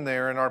 13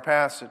 there in our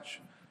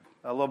passage.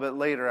 A little bit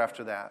later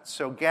after that.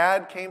 So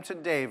Gad came to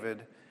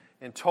David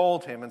and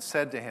told him and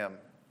said to him,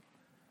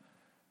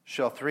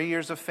 shall 3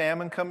 years of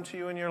famine come to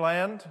you in your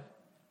land?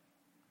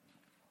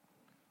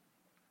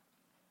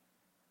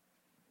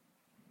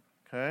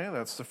 Okay,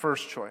 that's the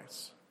first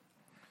choice.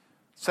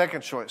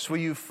 Second choice, will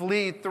you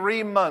flee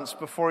 3 months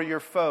before your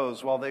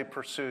foes while they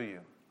pursue you?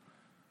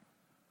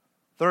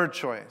 Third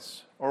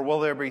choice, or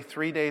will there be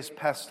 3 days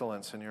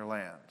pestilence in your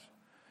land?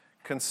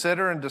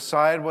 Consider and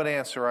decide what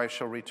answer I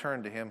shall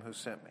return to him who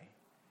sent me.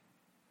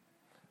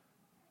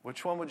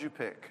 Which one would you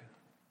pick?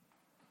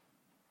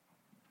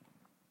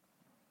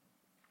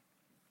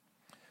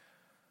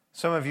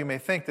 Some of you may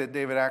think that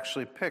David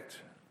actually picked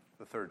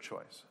the third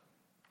choice,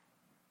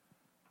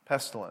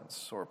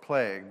 pestilence or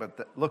plague,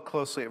 but look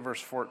closely at verse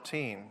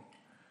 14.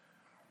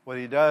 What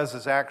he does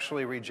is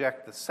actually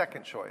reject the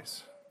second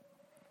choice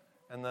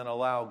and then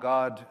allow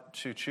God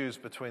to choose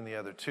between the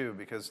other two,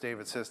 because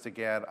David says to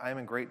Gad, I'm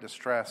in great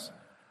distress.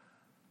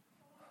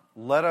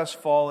 Let us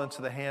fall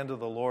into the hand of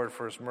the Lord,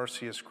 for his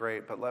mercy is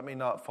great, but let me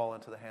not fall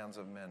into the hands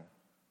of men.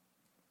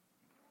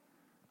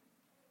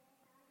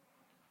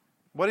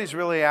 What he's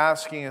really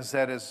asking is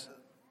that his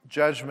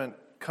judgment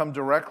come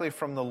directly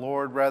from the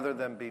Lord rather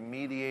than be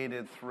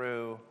mediated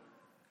through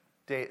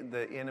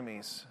the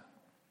enemies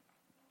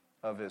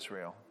of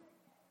Israel.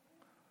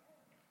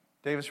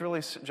 David's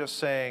really just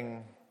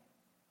saying,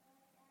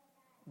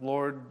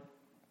 Lord,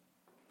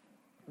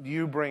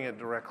 you bring it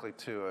directly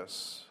to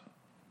us.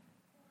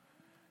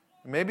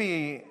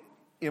 Maybe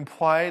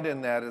implied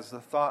in that is the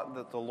thought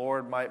that the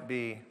Lord might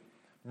be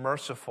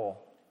merciful,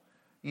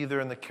 either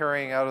in the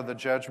carrying out of the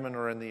judgment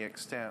or in the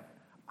extent.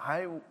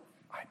 I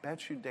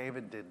bet you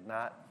David did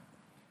not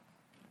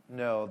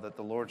know that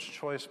the Lord's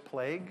choice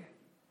plague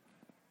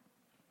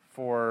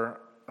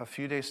for a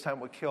few days' time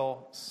would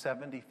kill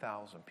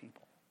 70,000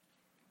 people.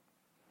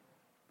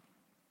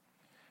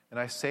 And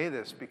I say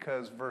this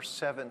because verse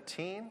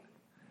 17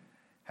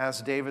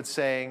 has David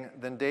saying,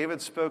 then David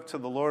spoke to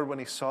the Lord when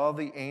he saw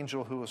the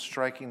angel who was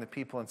striking the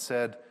people and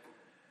said,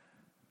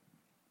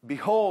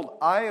 behold,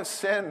 I have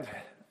sinned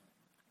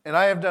and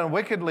I have done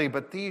wickedly,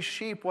 but these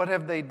sheep, what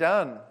have they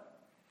done?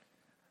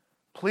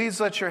 Please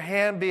let your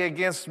hand be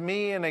against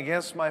me and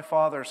against my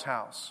father's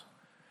house.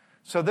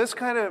 So this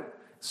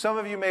some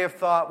of you may have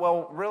thought,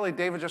 well, really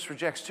David just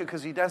rejects too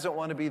because he doesn't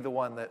want to be the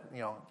one that,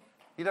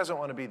 he doesn't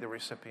want to be the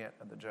recipient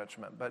of the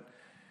judgment. But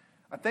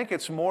I think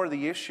it's more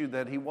the issue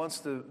that he wants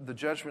the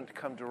judgment to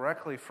come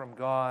directly from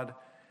God,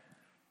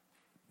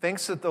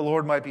 thinks that the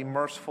Lord might be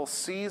merciful,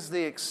 sees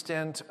the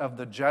extent of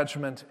the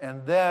judgment,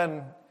 and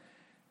then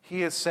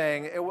he is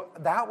saying,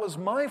 that was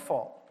my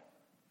fault.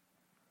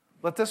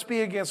 Let this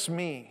be against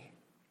me.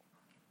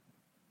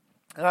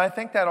 And I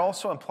think that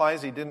also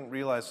implies he didn't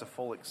realize the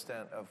full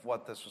extent of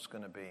what this was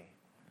going to be.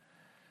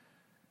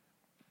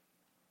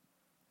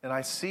 And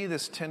I see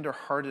this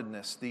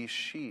tenderheartedness, these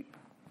sheep,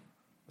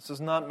 This is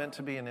not meant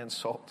to be an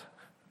insult.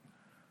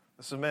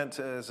 This is meant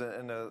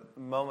in a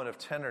moment of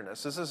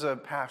tenderness. This is a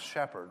past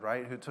shepherd,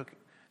 right,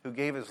 who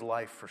gave his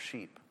life for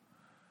sheep.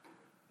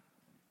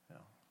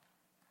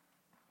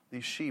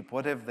 These sheep,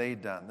 what have they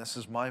done? This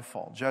is my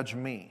fault. Judge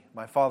me,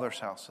 my Father's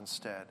house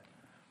instead.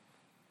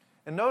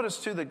 And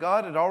notice, too, that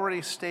God had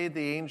already stayed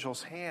the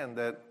angel's hand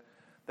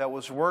that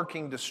was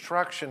working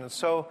destruction. And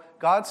so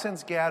God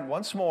sends Gad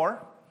once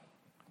more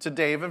to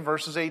David,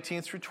 verses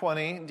 18 through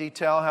 20,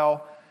 detail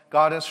how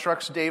God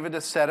instructs David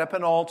to set up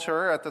an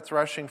altar at the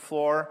threshing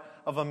floor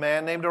of a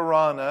man named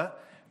Araunah.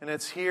 And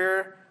it's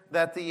here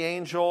that the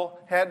angel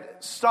had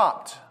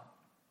stopped.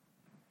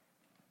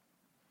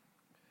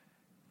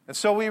 And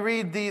so we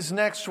read these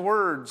next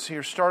words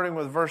here, starting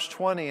with verse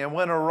 20. And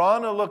when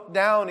Araunah looked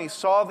down, he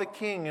saw the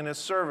king and his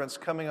servants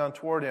coming on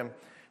toward him.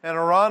 And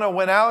Araunah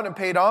went out and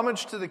paid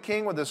homage to the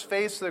king with his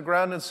face to the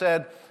ground and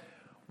said,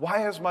 "Why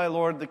has my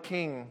lord the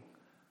king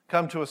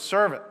come to a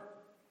servant?"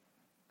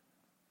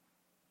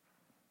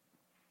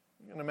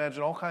 You can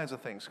imagine all kinds of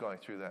things going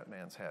through that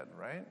man's head,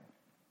 right?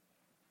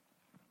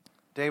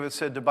 David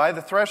said, "To buy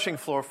the threshing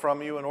floor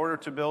from you in order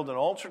to build an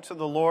altar to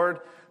the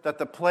Lord, that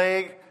the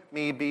plague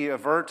may be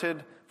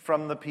averted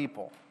from the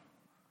people."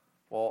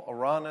 Well,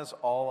 Araunah's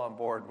all on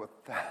board with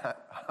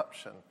that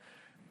option.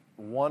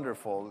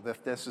 Wonderful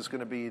if this is going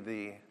to be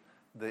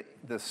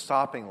the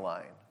stopping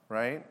line,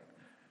 right?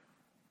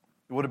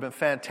 It would have been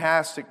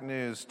fantastic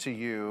news to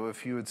you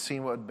if you had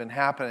seen what had been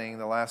happening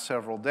the last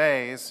several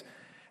days.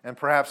 And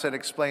perhaps that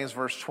explains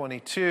verse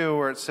 22,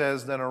 where it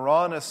says, "Then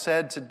Araunah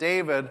said to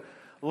David,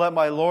 'Let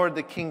my lord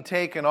the king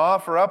take and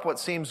offer up what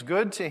seems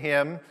good to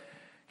him.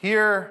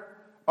 Here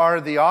are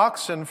the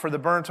oxen for the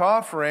burnt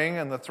offering,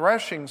 and the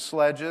threshing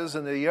sledges,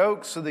 and the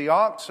yokes of the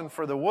oxen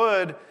for the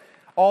wood.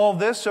 All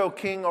this, O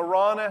king,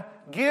 Araunah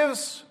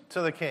gives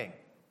to the king.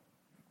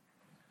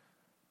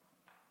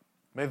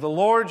 May the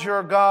Lord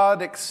your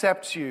God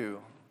accept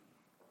you.'"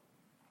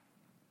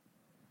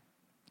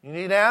 You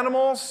need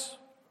animals?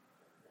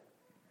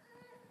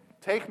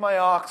 Take my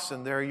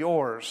oxen, they're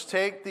yours.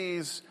 Take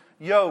these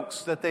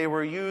yokes that they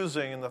were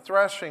using and the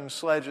threshing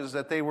sledges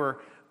that they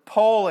were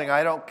pulling.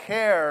 I don't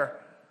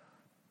care.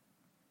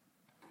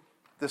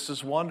 This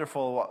is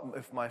wonderful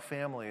if my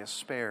family is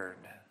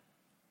spared.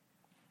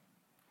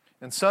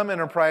 And some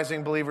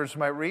enterprising believers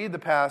might read the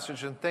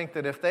passage and think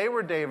that if they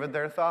were David,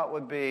 their thought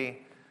would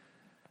be,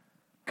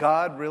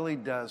 God really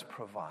does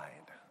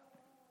provide.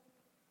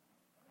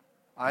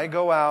 I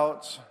go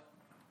out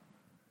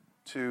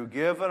to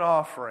give an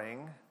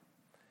offering,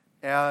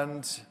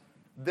 and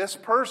this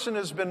person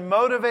has been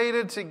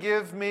motivated to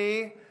give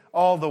me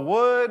all the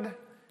wood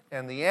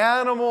and the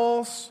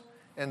animals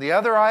and the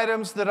other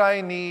items that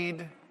I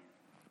need.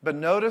 But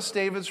notice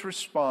David's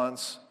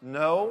response,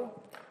 "No,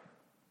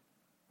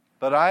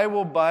 but I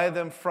will buy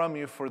them from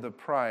you for the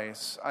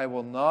price. I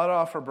will not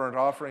offer burnt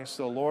offerings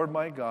to the Lord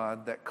my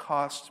God that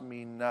cost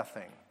me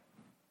nothing."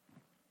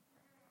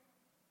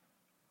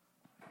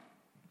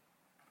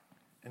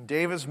 In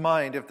David's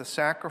mind, if the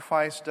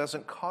sacrifice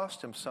doesn't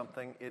cost him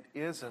something, it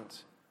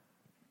isn't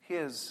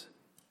his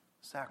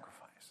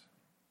sacrifice.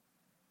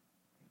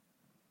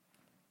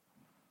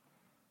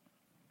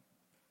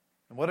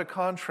 And what a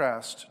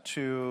contrast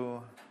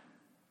to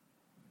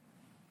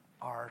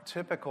our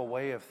typical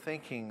way of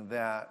thinking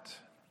that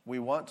we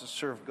want to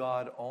serve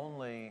God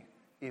only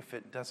if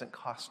it doesn't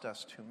cost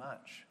us too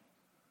much.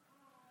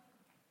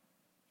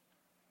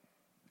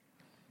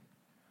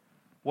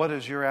 What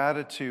is your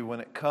attitude when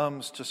it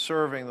comes to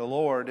serving the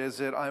Lord? Is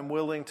it, I'm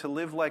willing to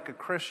live like a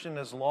Christian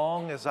as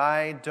long as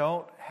I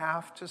don't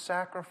have to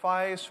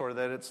sacrifice or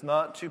that it's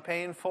not too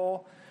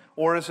painful?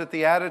 Or is it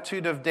the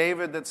attitude of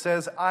David that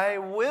says, I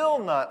will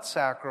not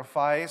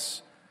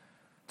sacrifice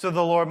to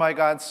the Lord my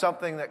God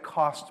something that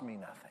cost me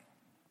nothing?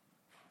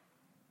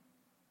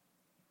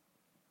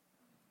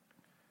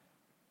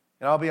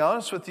 And I'll be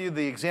honest with you,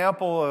 the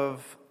example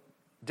of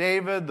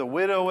David, the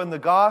widow in the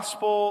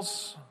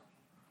Gospels,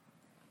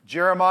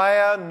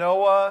 Jeremiah,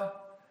 Noah,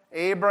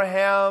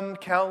 Abraham,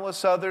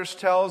 countless others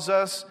tells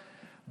us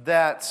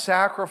that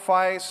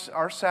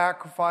our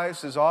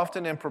sacrifice is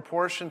often in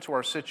proportion to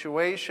our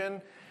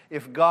situation.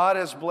 If God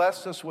has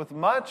blessed us with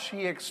much,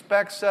 He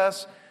expects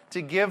us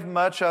to give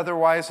much,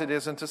 otherwise it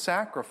isn't a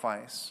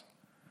sacrifice.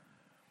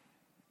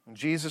 And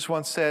Jesus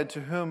once said,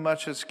 "To whom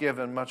much is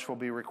given, much will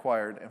be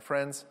required." And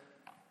friends,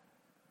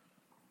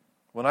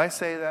 when I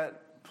say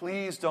that,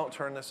 please don't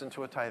turn this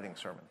into a tithing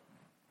sermon.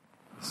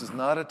 This is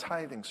not a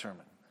tithing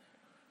sermon.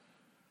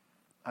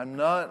 I'm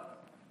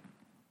not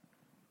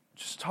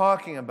just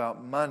talking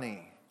about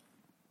money.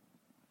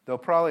 Though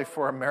probably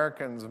for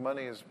Americans,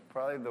 money is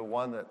probably the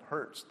one that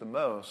hurts the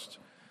most.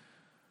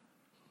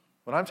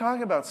 When I'm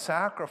talking about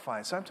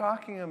sacrifice, I'm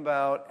talking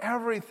about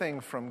everything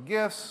from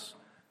gifts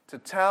to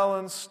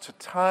talents to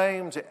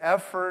time to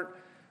effort,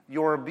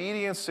 your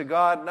obedience to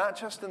God, not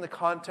just in the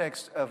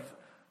context of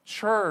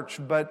church,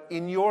 but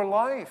in your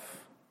life.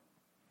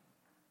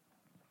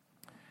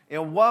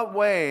 In what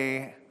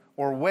way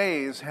or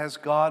ways has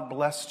God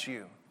blessed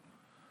you?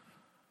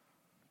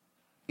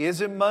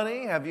 Is it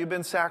money? Have you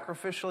been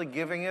sacrificially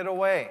giving it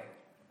away?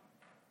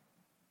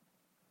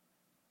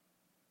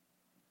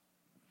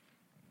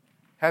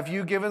 Have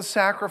you given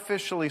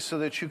sacrificially so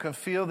that you can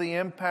feel the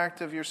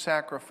impact of your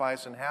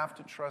sacrifice and have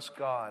to trust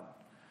God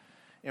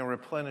in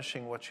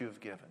replenishing what you've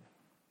given?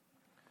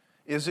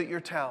 Is it your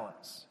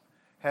talents?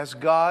 Has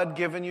God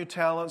given you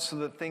talents so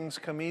that things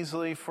come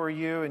easily for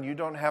you and you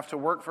don't have to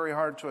work very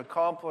hard to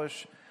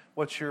accomplish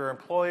what your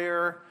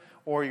employer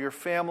or your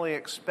family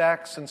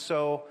expects? And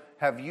so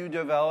have you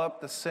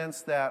developed the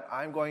sense that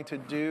I'm going to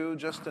do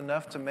just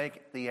enough to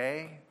make the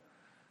A,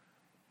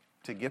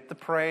 to get the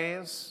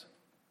praise,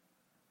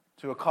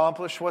 to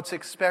accomplish what's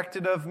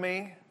expected of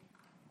me?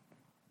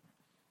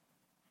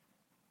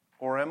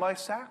 Or am I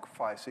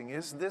sacrificing?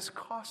 Is this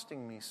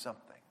costing me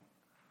something?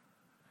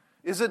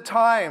 Is it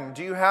time?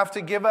 Do you have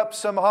to give up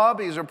some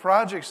hobbies or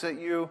projects that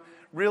you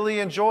really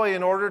enjoy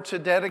in order to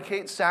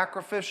dedicate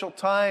sacrificial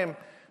time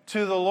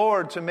to the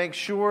Lord, to make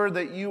sure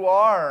that you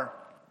are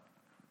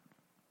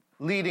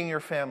leading your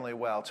family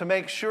well, to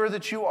make sure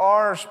that you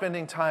are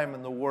spending time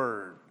in the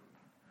Word,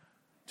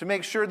 to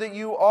make sure that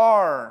you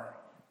are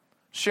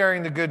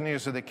sharing the good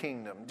news of the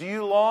kingdom? Do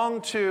you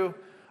long to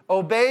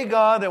obey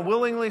God and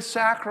willingly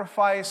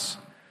sacrifice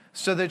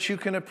so that you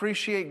can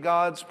appreciate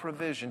God's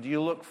provision? Do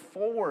you look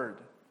forward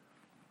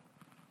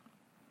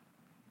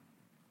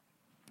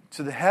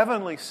to the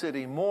heavenly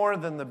city more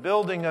than the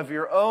building of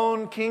your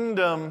own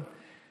kingdom?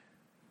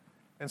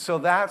 And so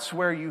that's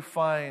where you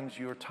find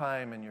your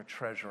time and your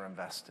treasure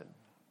invested.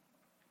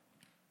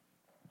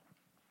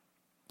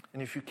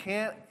 And if you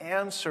can't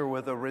answer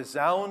with a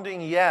resounding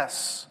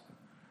yes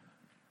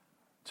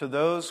to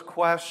those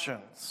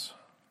questions,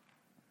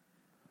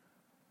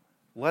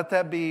 let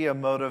that be a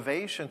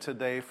motivation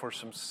today for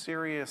some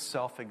serious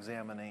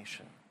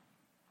self-examination.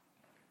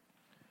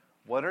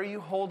 What are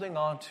you holding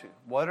on to?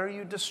 What are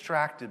you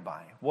distracted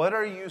by? What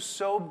are you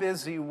so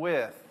busy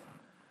with?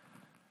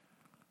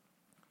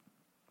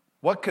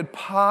 What could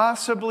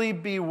possibly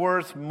be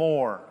worth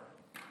more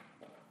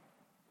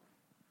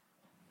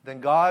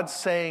than God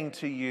saying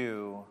to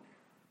you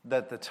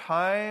that the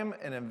time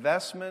and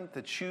investment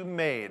that you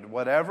made,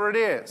 whatever it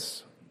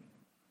is,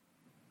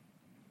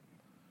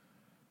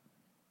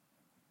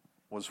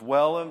 was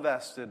well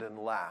invested and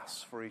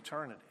lasts for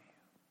eternity?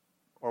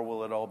 Or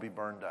will it all be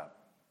burned up?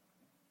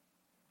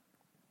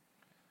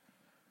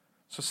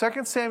 So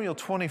 2 Samuel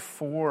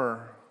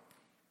 24,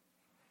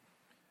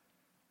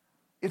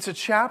 it's a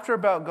chapter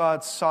about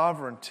God's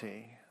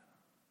sovereignty,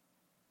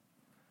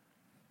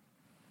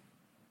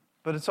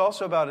 but it's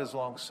also about His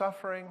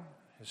long-suffering,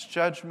 His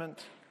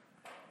judgment,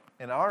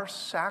 and our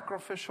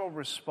sacrificial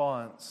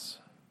response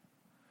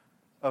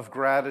of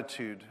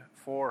gratitude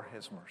for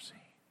His mercy.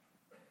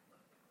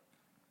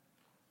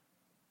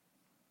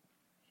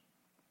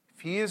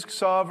 If He is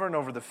sovereign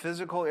over the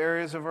physical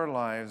areas of our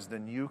lives,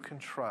 then you can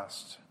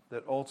trust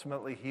that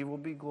ultimately He will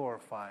be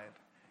glorified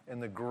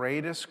and the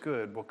greatest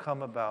good will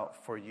come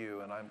about for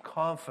you. And I'm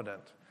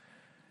confident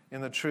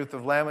in the truth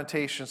of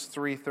Lamentations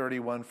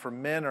 3:31, for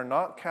men are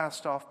not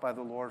cast off by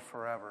the Lord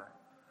forever.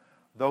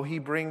 Though He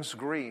brings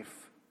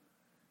grief,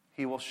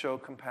 He will show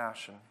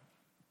compassion.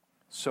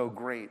 So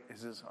great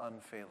is His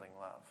unfailing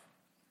love.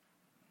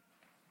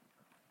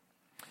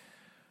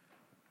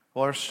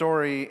 Well, our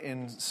story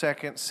in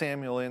 2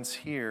 Samuel ends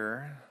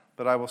here,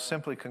 but I will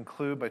simply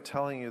conclude by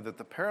telling you that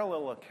the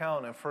parallel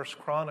account in 1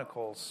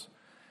 Chronicles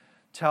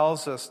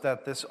tells us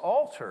that this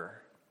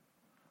altar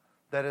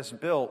that is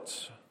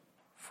built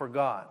for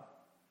God,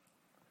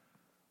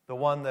 the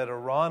one that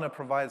Araunah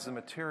provides the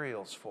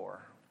materials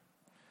for,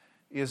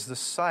 is the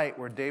site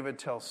where David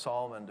tells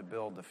Solomon to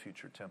build the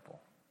future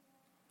temple.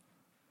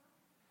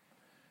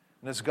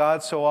 And as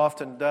God so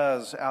often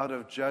does, out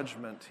of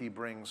judgment, He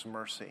brings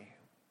mercy.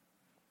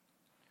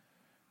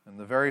 And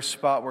the very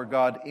spot where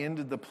God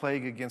ended the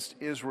plague against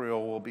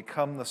Israel will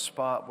become the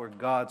spot where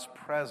God's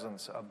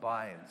presence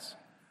abides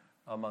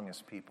among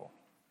His people.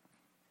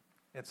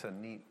 It's a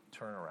neat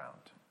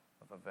turnaround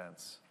of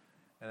events.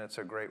 And it's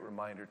a great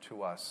reminder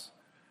to us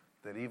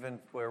that even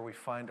where we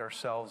find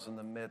ourselves in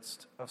the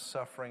midst of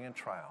suffering and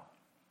trial,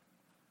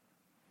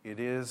 it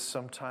is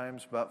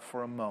sometimes but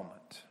for a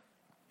moment.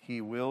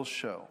 He will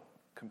show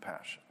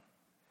compassion.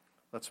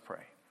 Let's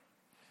pray.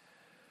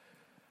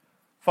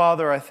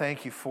 Father, I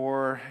thank You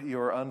for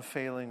Your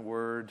unfailing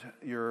word,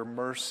 Your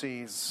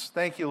mercies.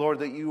 Thank You, Lord,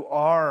 that You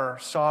are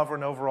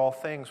sovereign over all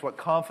things. What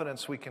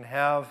confidence we can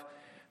have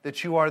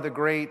that You are the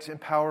great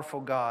and powerful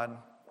God.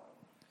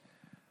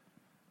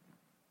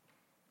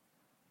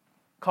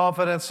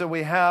 Confidence that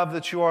we have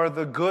that You are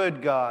the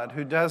good God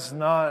who does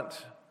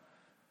not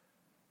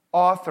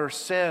author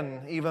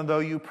sin even though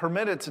You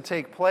permit it to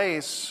take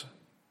place.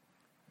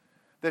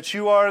 That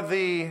You are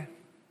the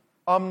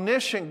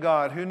omniscient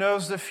God who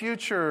knows the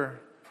future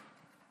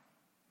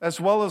as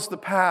well as the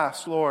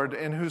past, Lord,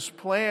 and whose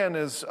plan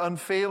is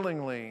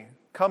unfailingly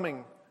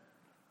coming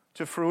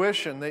to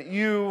fruition. That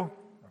You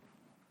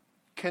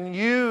can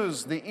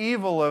use the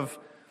evil of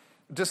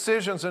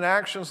decisions and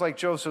actions like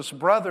Joseph's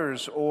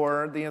brothers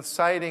or the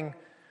inciting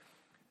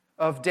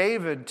of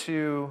David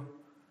to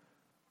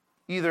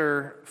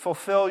either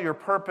fulfill your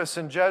purpose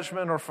in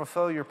judgment or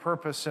fulfill your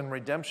purpose in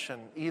redemption.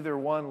 Either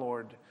one,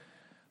 Lord,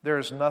 there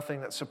is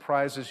nothing that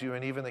surprises you,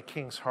 and even the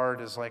king's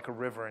heart is like a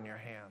river in your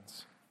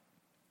hands.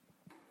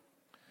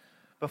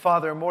 But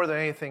Father, more than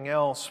anything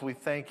else, we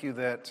thank you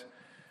that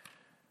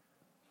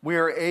we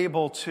are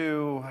able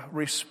to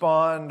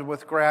respond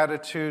with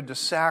gratitude, to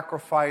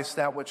sacrifice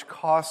that which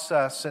costs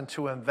us, and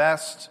to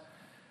invest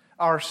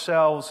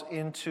ourselves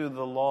into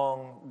the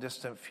long,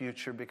 distant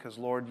future, because,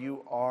 Lord,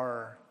 you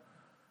are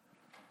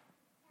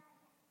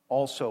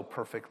also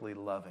perfectly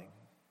loving.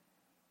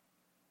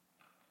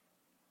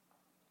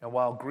 And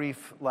while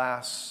grief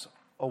lasts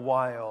a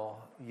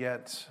while,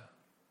 yet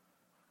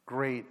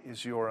great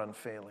is your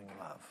unfailing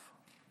love.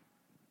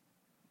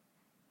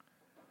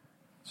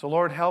 So,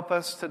 Lord, help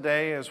us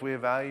today as we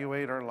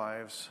evaluate our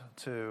lives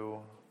to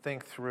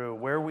think through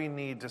where we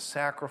need to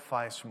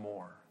sacrifice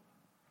more,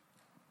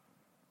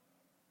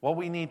 what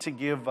we need to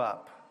give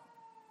up,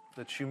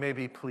 that you may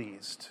be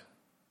pleased.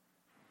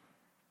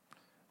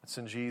 It's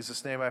in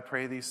Jesus' name I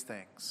pray these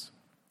things.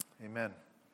 Amen.